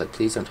then Butcher's like,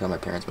 please don't tell my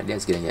parents, my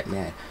dad's gonna get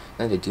mad. And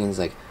then the dean's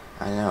like,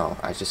 I know,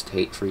 I just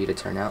hate for you to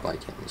turn out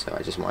like him, so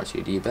I just want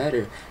you to do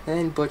better. And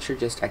then Butcher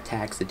just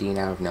attacks the dean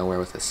out of nowhere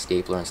with a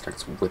stapler and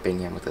starts whipping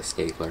him with a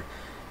stapler.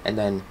 And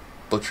then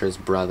Butcher's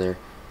brother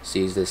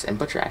sees this, and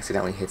Butcher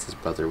accidentally hits his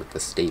brother with the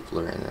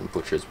stapler, and then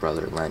Butcher's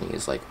brother Lenny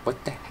is like,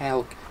 what the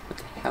hell,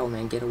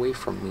 man, get away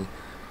from me.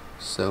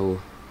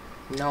 So,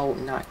 no,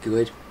 not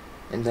good.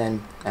 And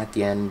then at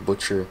the end,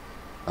 Butcher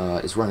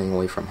is running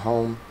away from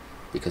home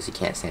because he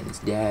can't stand his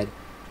dad,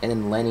 and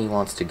then Lenny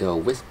wants to go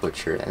with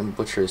Butcher, and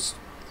Butcher's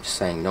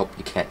saying, nope,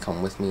 you can't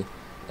come with me.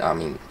 I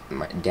mean,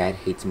 my dad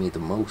hates me the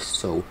most,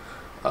 so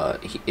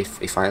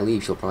if I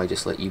leave, he'll probably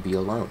just let you be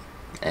alone.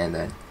 And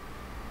then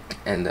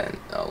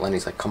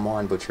Lenny's like, come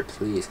on, Butcher,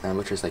 please. And then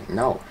Butcher's like,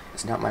 no,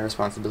 it's not my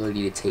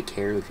responsibility to take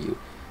care of you,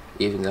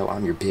 even though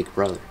I'm your big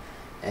brother.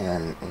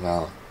 And,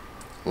 well,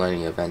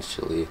 Lenny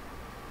eventually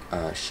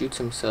shoots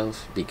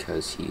himself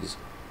because he's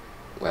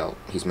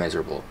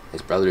miserable.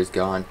 His brother's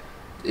gone.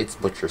 It's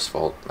Butcher's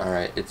fault,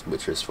 alright? It's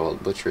Butcher's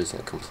fault. Butcher's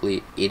a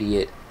complete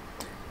idiot.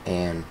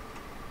 And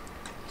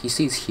he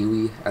sees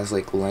Huey as,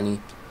 like,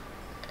 Lenny.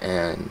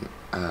 And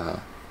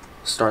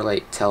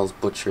Starlight tells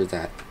Butcher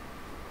that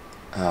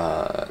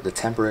the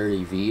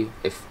temporary V,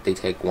 if they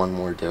take one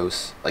more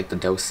dose, like, the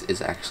dose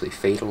is actually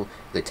fatal.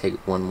 If they take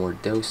one more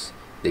dose,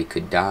 they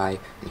could die,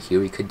 and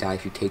Huey could die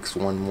if he takes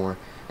one more.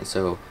 And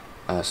so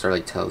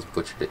Starlight tells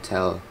Butcher to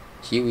tell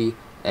Huey,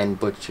 and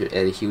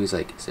Huey's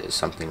like, is there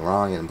something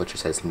wrong? And Butcher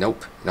says,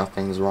 nope,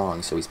 nothing's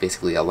wrong. So he's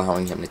basically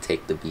allowing him to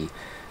take the B.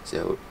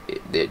 So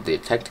they're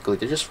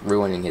just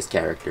ruining his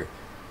character.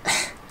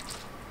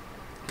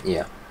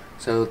 Yeah.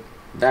 So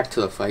back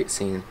to the fight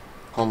scene.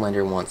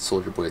 Homelander wants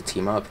Soldier Boy to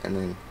team up, and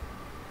then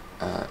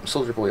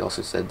Soldier Boy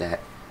also said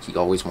that he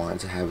always wanted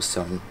to have a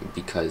son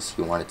because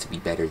he wanted to be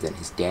better than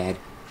his dad,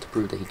 to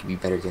prove that he could be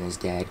better than his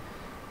dad.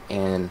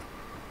 And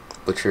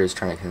Butcher is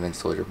trying to convince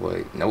Soldier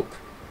Boy, nope,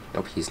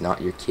 he's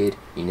not your kid.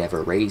 You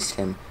never raised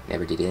him,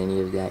 never did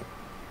any of that.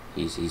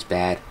 He's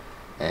bad.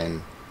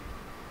 And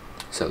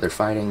so they're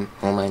fighting.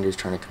 Homelander's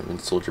trying to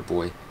convince Soldier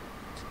Boy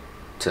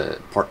to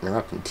partner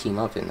up and team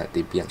up and that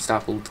they'd be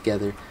unstoppable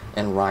together.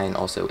 And Ryan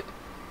also,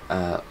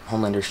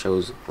 Homelander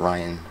shows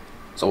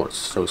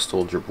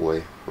Soldier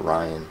Boy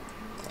Ryan,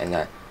 and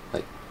that,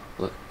 like,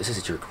 look, this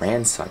is your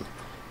grandson.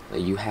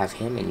 You have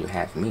him and you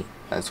have me.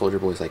 And Soldier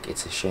Boy's like,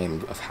 it's a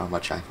shame of how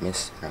much I've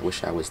missed, and I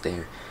wish I was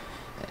there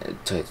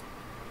to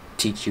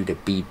teach you to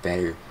be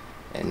better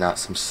and not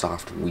some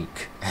soft,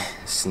 weak,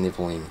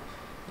 sniveling.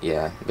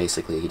 Yeah,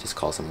 basically he just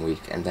calls him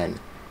weak. And then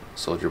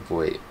Soldier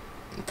Boy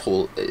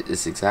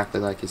is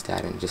exactly like his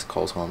dad and just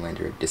calls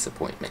Homelander a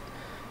disappointment.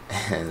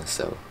 And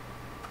so,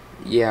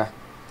 yeah.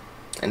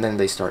 And then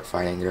they start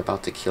fighting. They're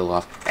about to kill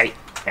off. They're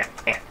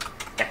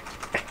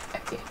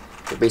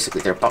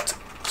about to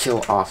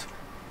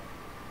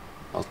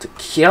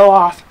kill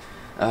off.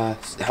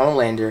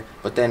 Homelander,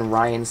 but then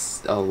Ryan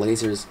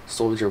lasers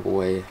Soldier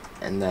Boy,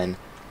 and then,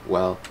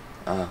 well,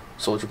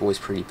 Soldier Boy's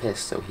pretty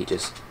pissed, so he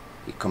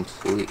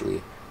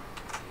completely,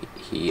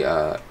 he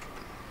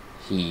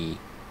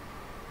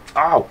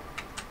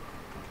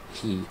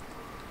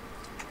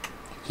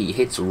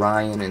hits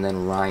Ryan, and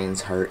then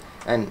Ryan's hurt,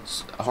 and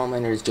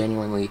Homelander is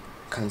genuinely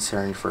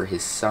concerned for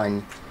his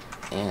son,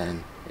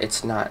 and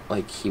it's not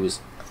like he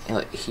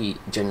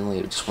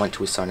genuinely just went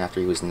to his son after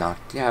he was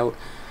knocked out,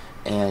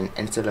 and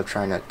instead of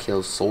trying to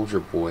kill Soldier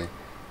Boy,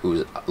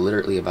 who's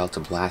literally about to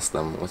blast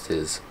them with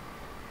his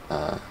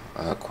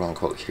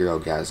quote-unquote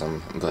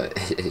hero-gasm, but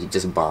he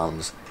just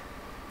bombs.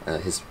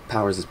 His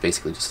powers is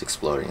basically just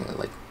exploding,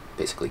 like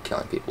basically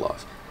killing people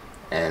off.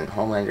 And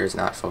Homelander is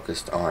not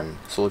focused on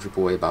Soldier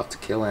Boy about to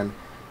kill him.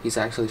 He's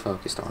actually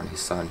focused on his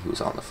son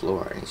who's on the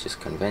floor, and he's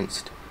just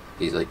convinced.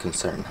 He's like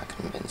concerned, not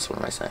convinced, what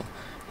am I saying?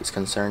 He's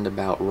concerned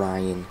about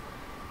Ryan,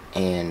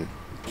 and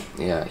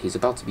yeah, he's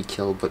about to be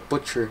killed, but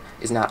Butcher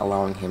is not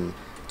allowing him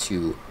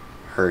to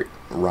hurt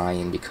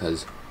Ryan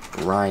because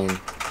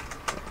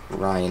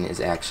Ryan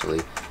is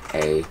actually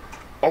a,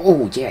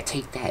 oh yeah,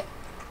 take that.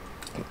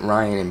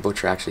 Ryan and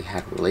Butcher actually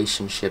had a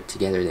relationship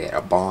together, they had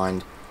a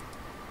bond,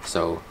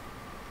 so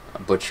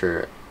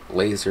Butcher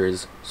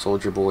lasers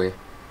Soldier Boy,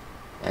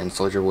 and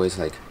Soldier Boy's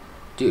like,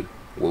 dude,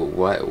 well,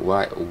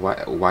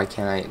 why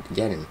can't I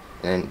get him?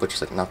 And then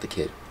Butcher's like, not the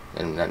kid.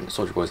 And then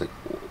Soldier Boy's like,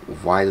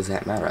 why does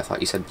that matter? I thought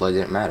you said blood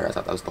didn't matter. I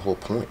thought that was the whole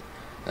point.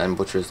 And then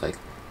Butcher's like,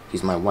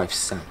 he's my wife's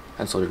son.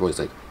 And Soldier Boy's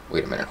like,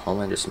 wait a minute,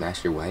 Homelander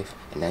smashed your wife,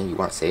 and then you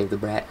want to save the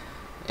brat?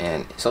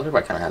 And Soldier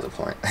Boy kind of has a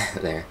point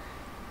there.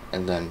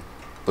 And then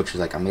Butcher's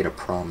like, I made a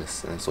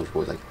promise. And then Soldier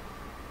Boy's like,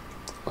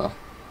 well,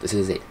 this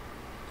is it.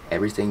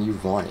 Everything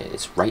you've wanted,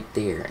 it's right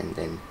there.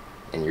 And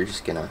you're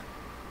just gonna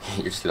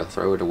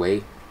throw it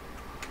away.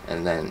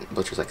 And then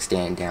Butcher's like,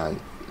 stand down.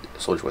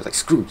 Soldier Boy's like,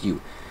 screw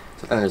you.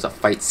 So then there's a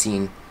fight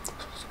scene.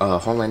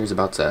 Homelander's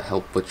about to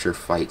help Butcher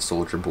fight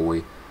Soldier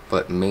Boy,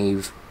 but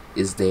Maeve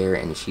is there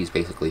and she's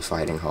basically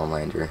fighting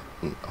Homelander.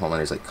 And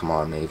Homelander's like, come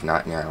on, Maeve,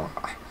 not now.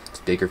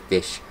 It's bigger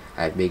fish.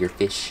 I have bigger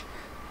fish.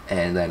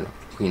 And then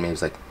Queen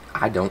Maeve's like,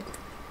 I don't.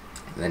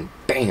 And then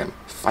bam,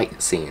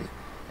 fight scene.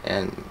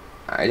 And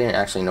I didn't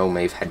actually know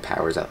Maeve had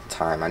powers at the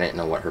time. I didn't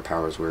know what her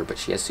powers were, but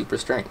she has super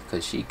strength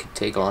because she could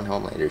take on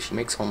Homelander. She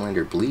makes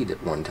Homelander bleed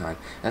at one time.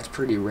 That's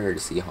pretty rare to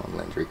see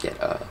Homelander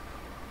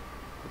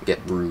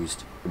get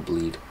bruised or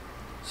bleed.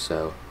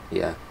 So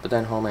yeah, but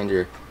then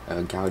Homelander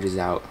gouges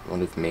out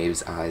one of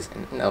Maeve's eyes,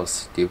 and that was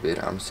stupid.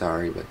 I'm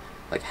sorry, but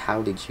like,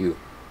 how did you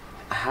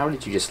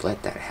just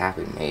let that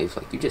happen, Maeve?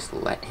 Like, you just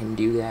let him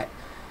do that?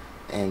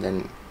 And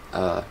then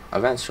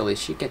eventually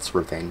she gets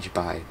revenge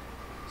by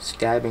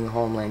stabbing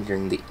Homelander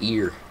in the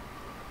ear,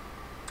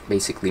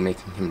 basically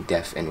making him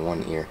deaf in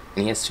one ear,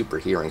 and he has super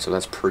hearing, so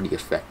that's pretty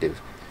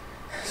effective.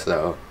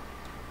 So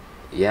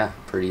yeah,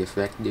 pretty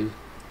effective.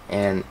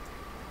 And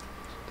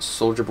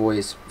Soldier Boy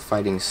is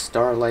fighting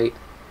Starlight,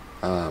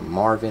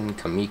 Marvin,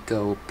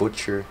 Kamiko,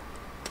 Butcher,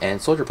 and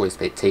Soldier Boy is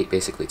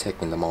basically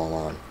taking them all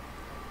on.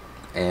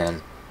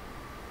 And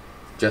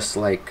just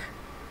like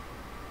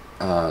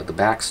the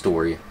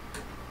backstory,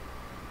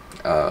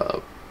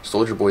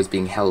 Soldier Boy is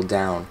being held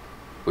down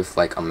with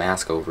like a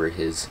mask over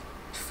his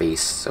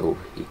face so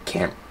he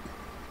can't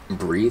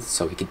breathe,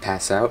 so he could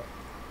pass out,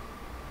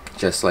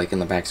 just like in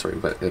the backstory.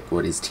 But like,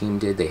 what his team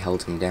did, they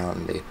held him down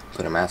and they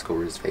put a mask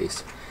over his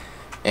face.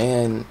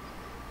 And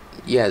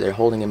yeah, they're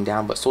holding him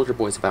down, but Soldier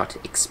Boy's about to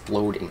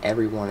explode and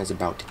everyone is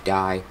about to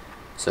die.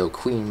 So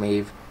Queen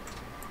Maeve,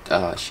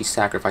 she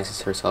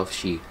sacrifices herself,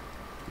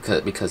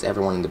 because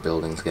everyone in the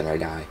building's gonna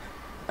die.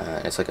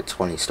 It's like a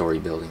 20-story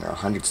building or a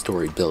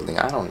 100-story building.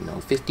 I don't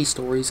know, 50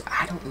 stories.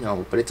 I don't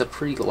know, but it's a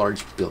pretty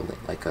large building,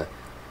 like a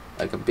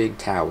big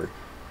tower.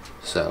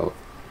 So,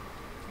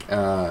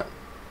 well,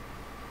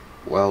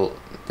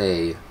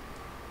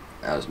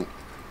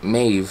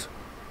 Maeve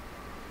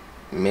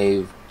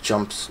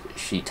jumps.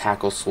 She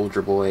tackles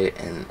Soldier Boy,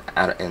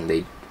 and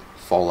they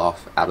fall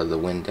off out of the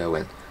window,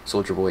 and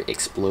Soldier Boy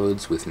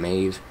explodes with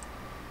Maeve,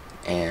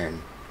 and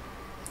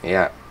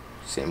yeah,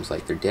 seems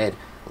like they're dead.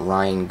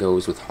 Ryan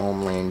goes with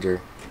Homelander,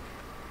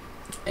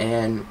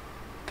 and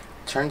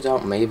turns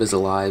out Maeve is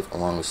alive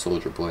along with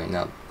Soldier Boy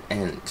now.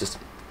 And just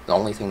the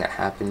only thing that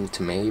happened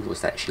to Maeve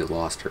was that she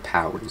lost her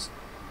powers.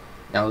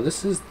 Now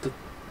this is the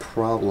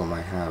problem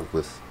I have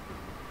with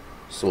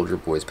Soldier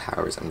Boy's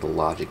powers and the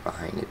logic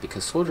behind it,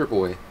 because Soldier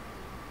Boy,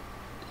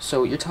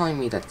 so you're telling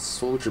me that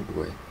Soldier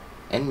Boy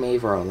and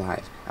Maeve are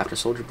alive after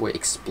Soldier Boy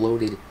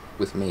exploded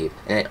with Maeve,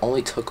 and it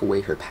only took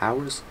away her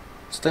powers?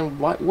 So then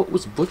what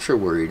was Butcher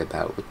worried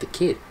about with the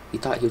kid? He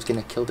thought he was going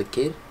to kill the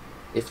kid?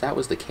 If that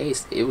was the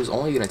case, it was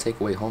only going to take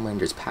away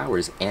Homelander's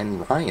powers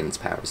and Ryan's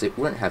powers. It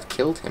wouldn't have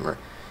killed him, or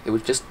it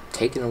would just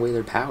taken away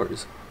their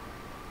powers.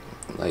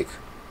 Like,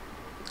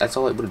 that's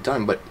all it would have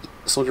done. But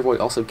Soldier Boy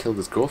also killed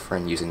his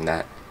girlfriend using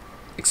that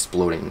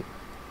exploding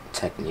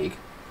technique.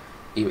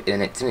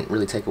 And it didn't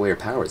really take away her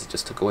powers, it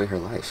just took away her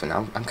life. And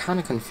I'm kind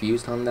of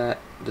confused on that.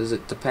 Does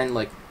it depend,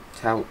 like,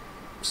 how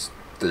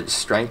the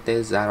strength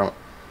is? I don't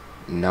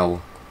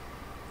know.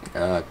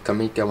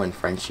 Kamiko and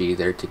Frenchie,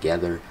 they're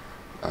together.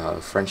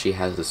 Frenchie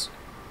has this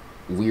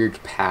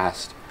weird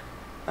past.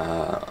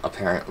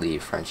 Apparently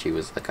Frenchie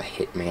was like a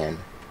hitman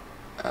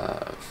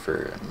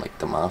for like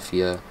the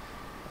mafia.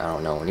 I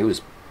don't know, and he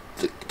was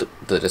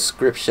the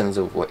descriptions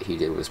of what he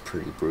did was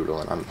pretty brutal,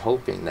 and I'm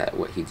hoping that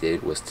what he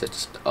did was to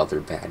just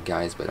other bad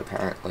guys, but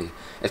apparently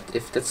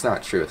if that's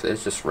not true, if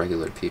there's just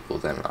regular people,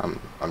 then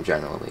I'm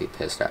generally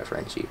pissed at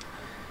Frenchie,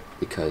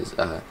 because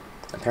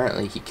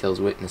apparently he kills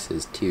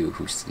witnesses too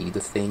who see the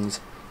things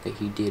that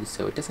he did,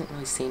 so it doesn't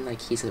really seem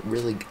like he's a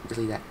really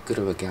that good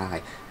of a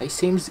guy. He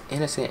seems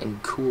innocent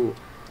and cool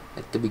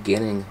at the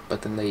beginning,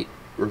 but then they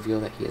reveal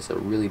that he has a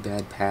really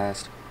bad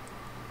past.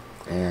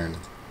 And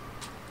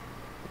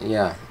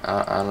yeah,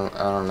 I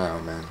don't know,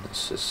 man.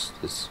 It's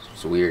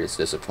weird. It's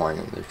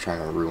disappointing. They're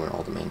trying to ruin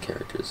all the main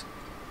characters.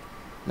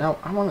 Now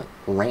I want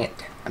to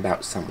rant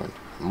about someone.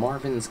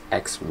 Marvin's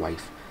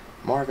ex-wife.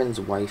 Marvin's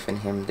wife and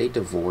him, they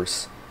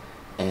divorce,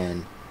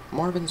 and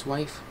Marvin's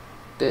wife,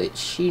 that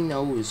she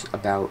knows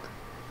about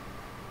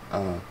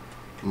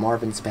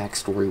Marvin's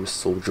backstory with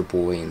Soldier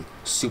Boy and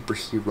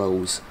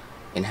superheroes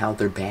and how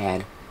they're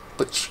bad,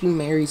 but she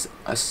marries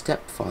a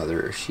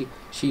stepfather. She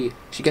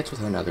gets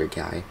with another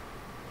guy,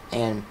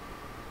 and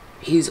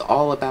he's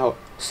all about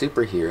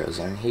superheroes,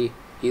 and he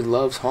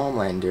loves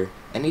Homelander,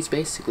 and he's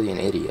basically an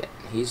idiot.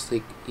 He's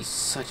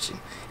such an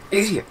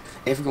idiot.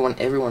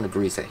 Everyone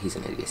agrees that he's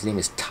an idiot. His name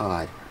is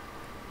Todd,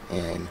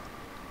 and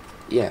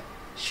yeah,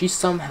 she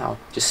somehow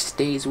just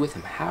stays with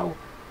him. How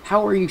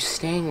are you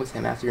staying with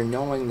him after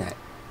knowing that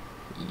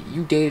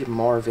you dated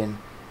Marvin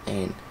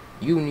and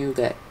you knew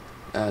that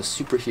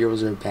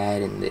superheroes are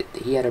bad and that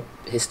he had a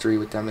history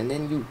with them, and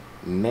then you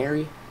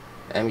marry?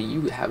 I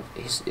mean,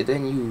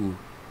 then you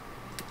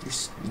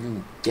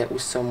get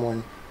with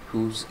someone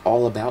who's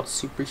all about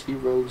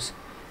superheroes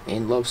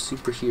and loves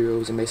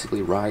superheroes and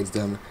basically rides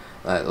them,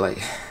 like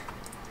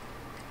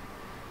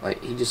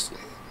he just,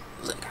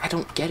 like, I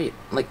don't get it.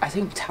 Like, I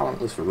think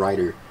talentless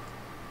writer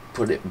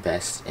put it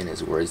best in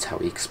his words how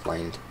he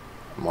explained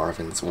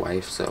Marvin's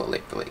wife. So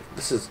like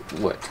this is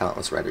what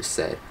talentless writer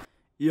said.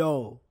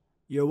 Yo,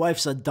 your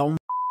wife's a dumb.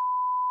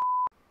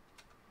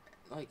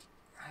 Like,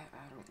 I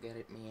don't get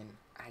it, man.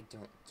 I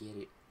don't get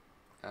it.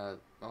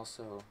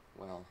 Also,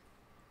 well,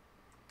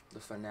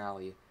 the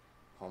finale,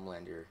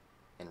 Homelander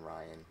and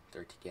Ryan,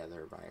 they're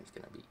together. Ryan's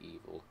gonna be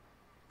evil.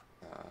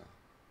 Uh,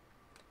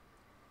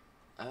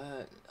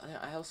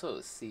 I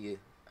also see,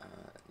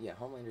 yeah,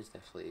 Homelander's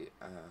definitely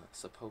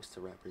supposed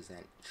to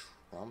represent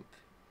Trump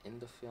in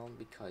the film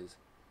because,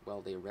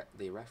 well,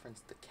 they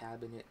reference the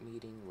cabinet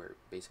meeting where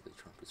basically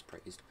Trump is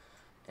praised,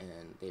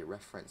 and they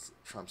reference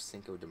Trump's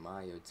Cinco de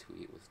Mayo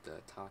tweet with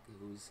the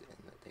tacos,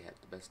 and that they have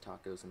the best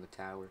tacos in the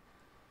tower.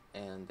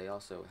 And they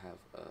also have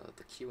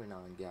the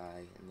QAnon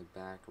guy in the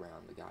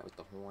background, the guy with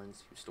the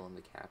horns who stormed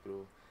the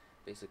Capitol.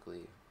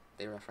 Basically,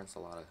 they reference a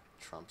lot of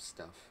Trump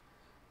stuff.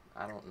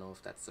 I don't know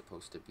if that's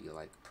supposed to be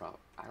like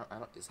I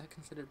don't. Is that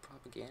considered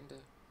propaganda?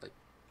 Like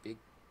big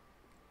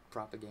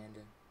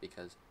propaganda?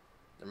 Because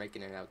they're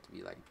making it out to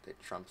be like that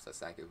Trump's a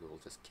psycho who will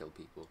just kill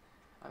people.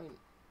 I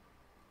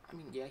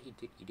mean, yeah, he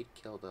did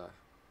kill the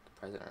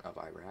president of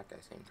Iraq,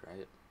 I think,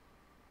 right?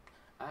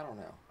 I don't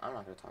know. I'm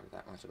not gonna talk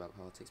that much about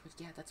politics, but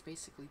yeah, that's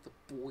basically the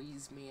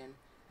boys, man.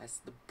 That's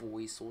the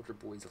boys. Soldier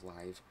Boy's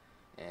alive,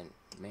 and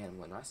man,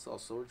 when I saw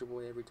Soldier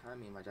Boy, every time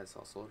me and my dad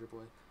saw Soldier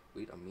Boy,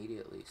 we'd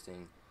immediately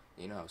sing,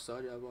 you know,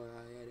 Soldier Boy,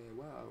 I had a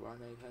wow,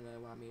 run it,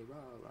 want me raw,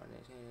 run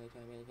it,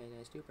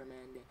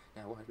 Superman.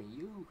 Now watch me,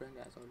 you run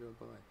that Soldier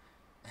Boy.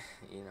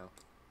 You know,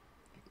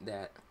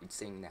 that we'd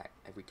sing that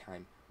every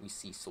time we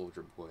see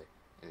Soldier Boy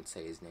and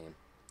say his name.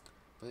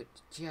 But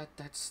yeah,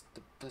 that's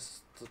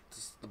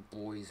the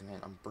boys, man.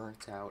 I'm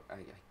burnt out. I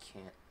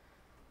can't.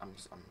 I'm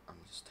just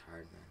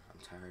tired, man. I'm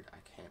tired. I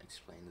can't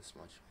explain this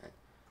much, man.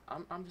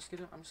 I'm just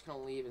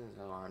gonna leave and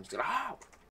I'm just gonna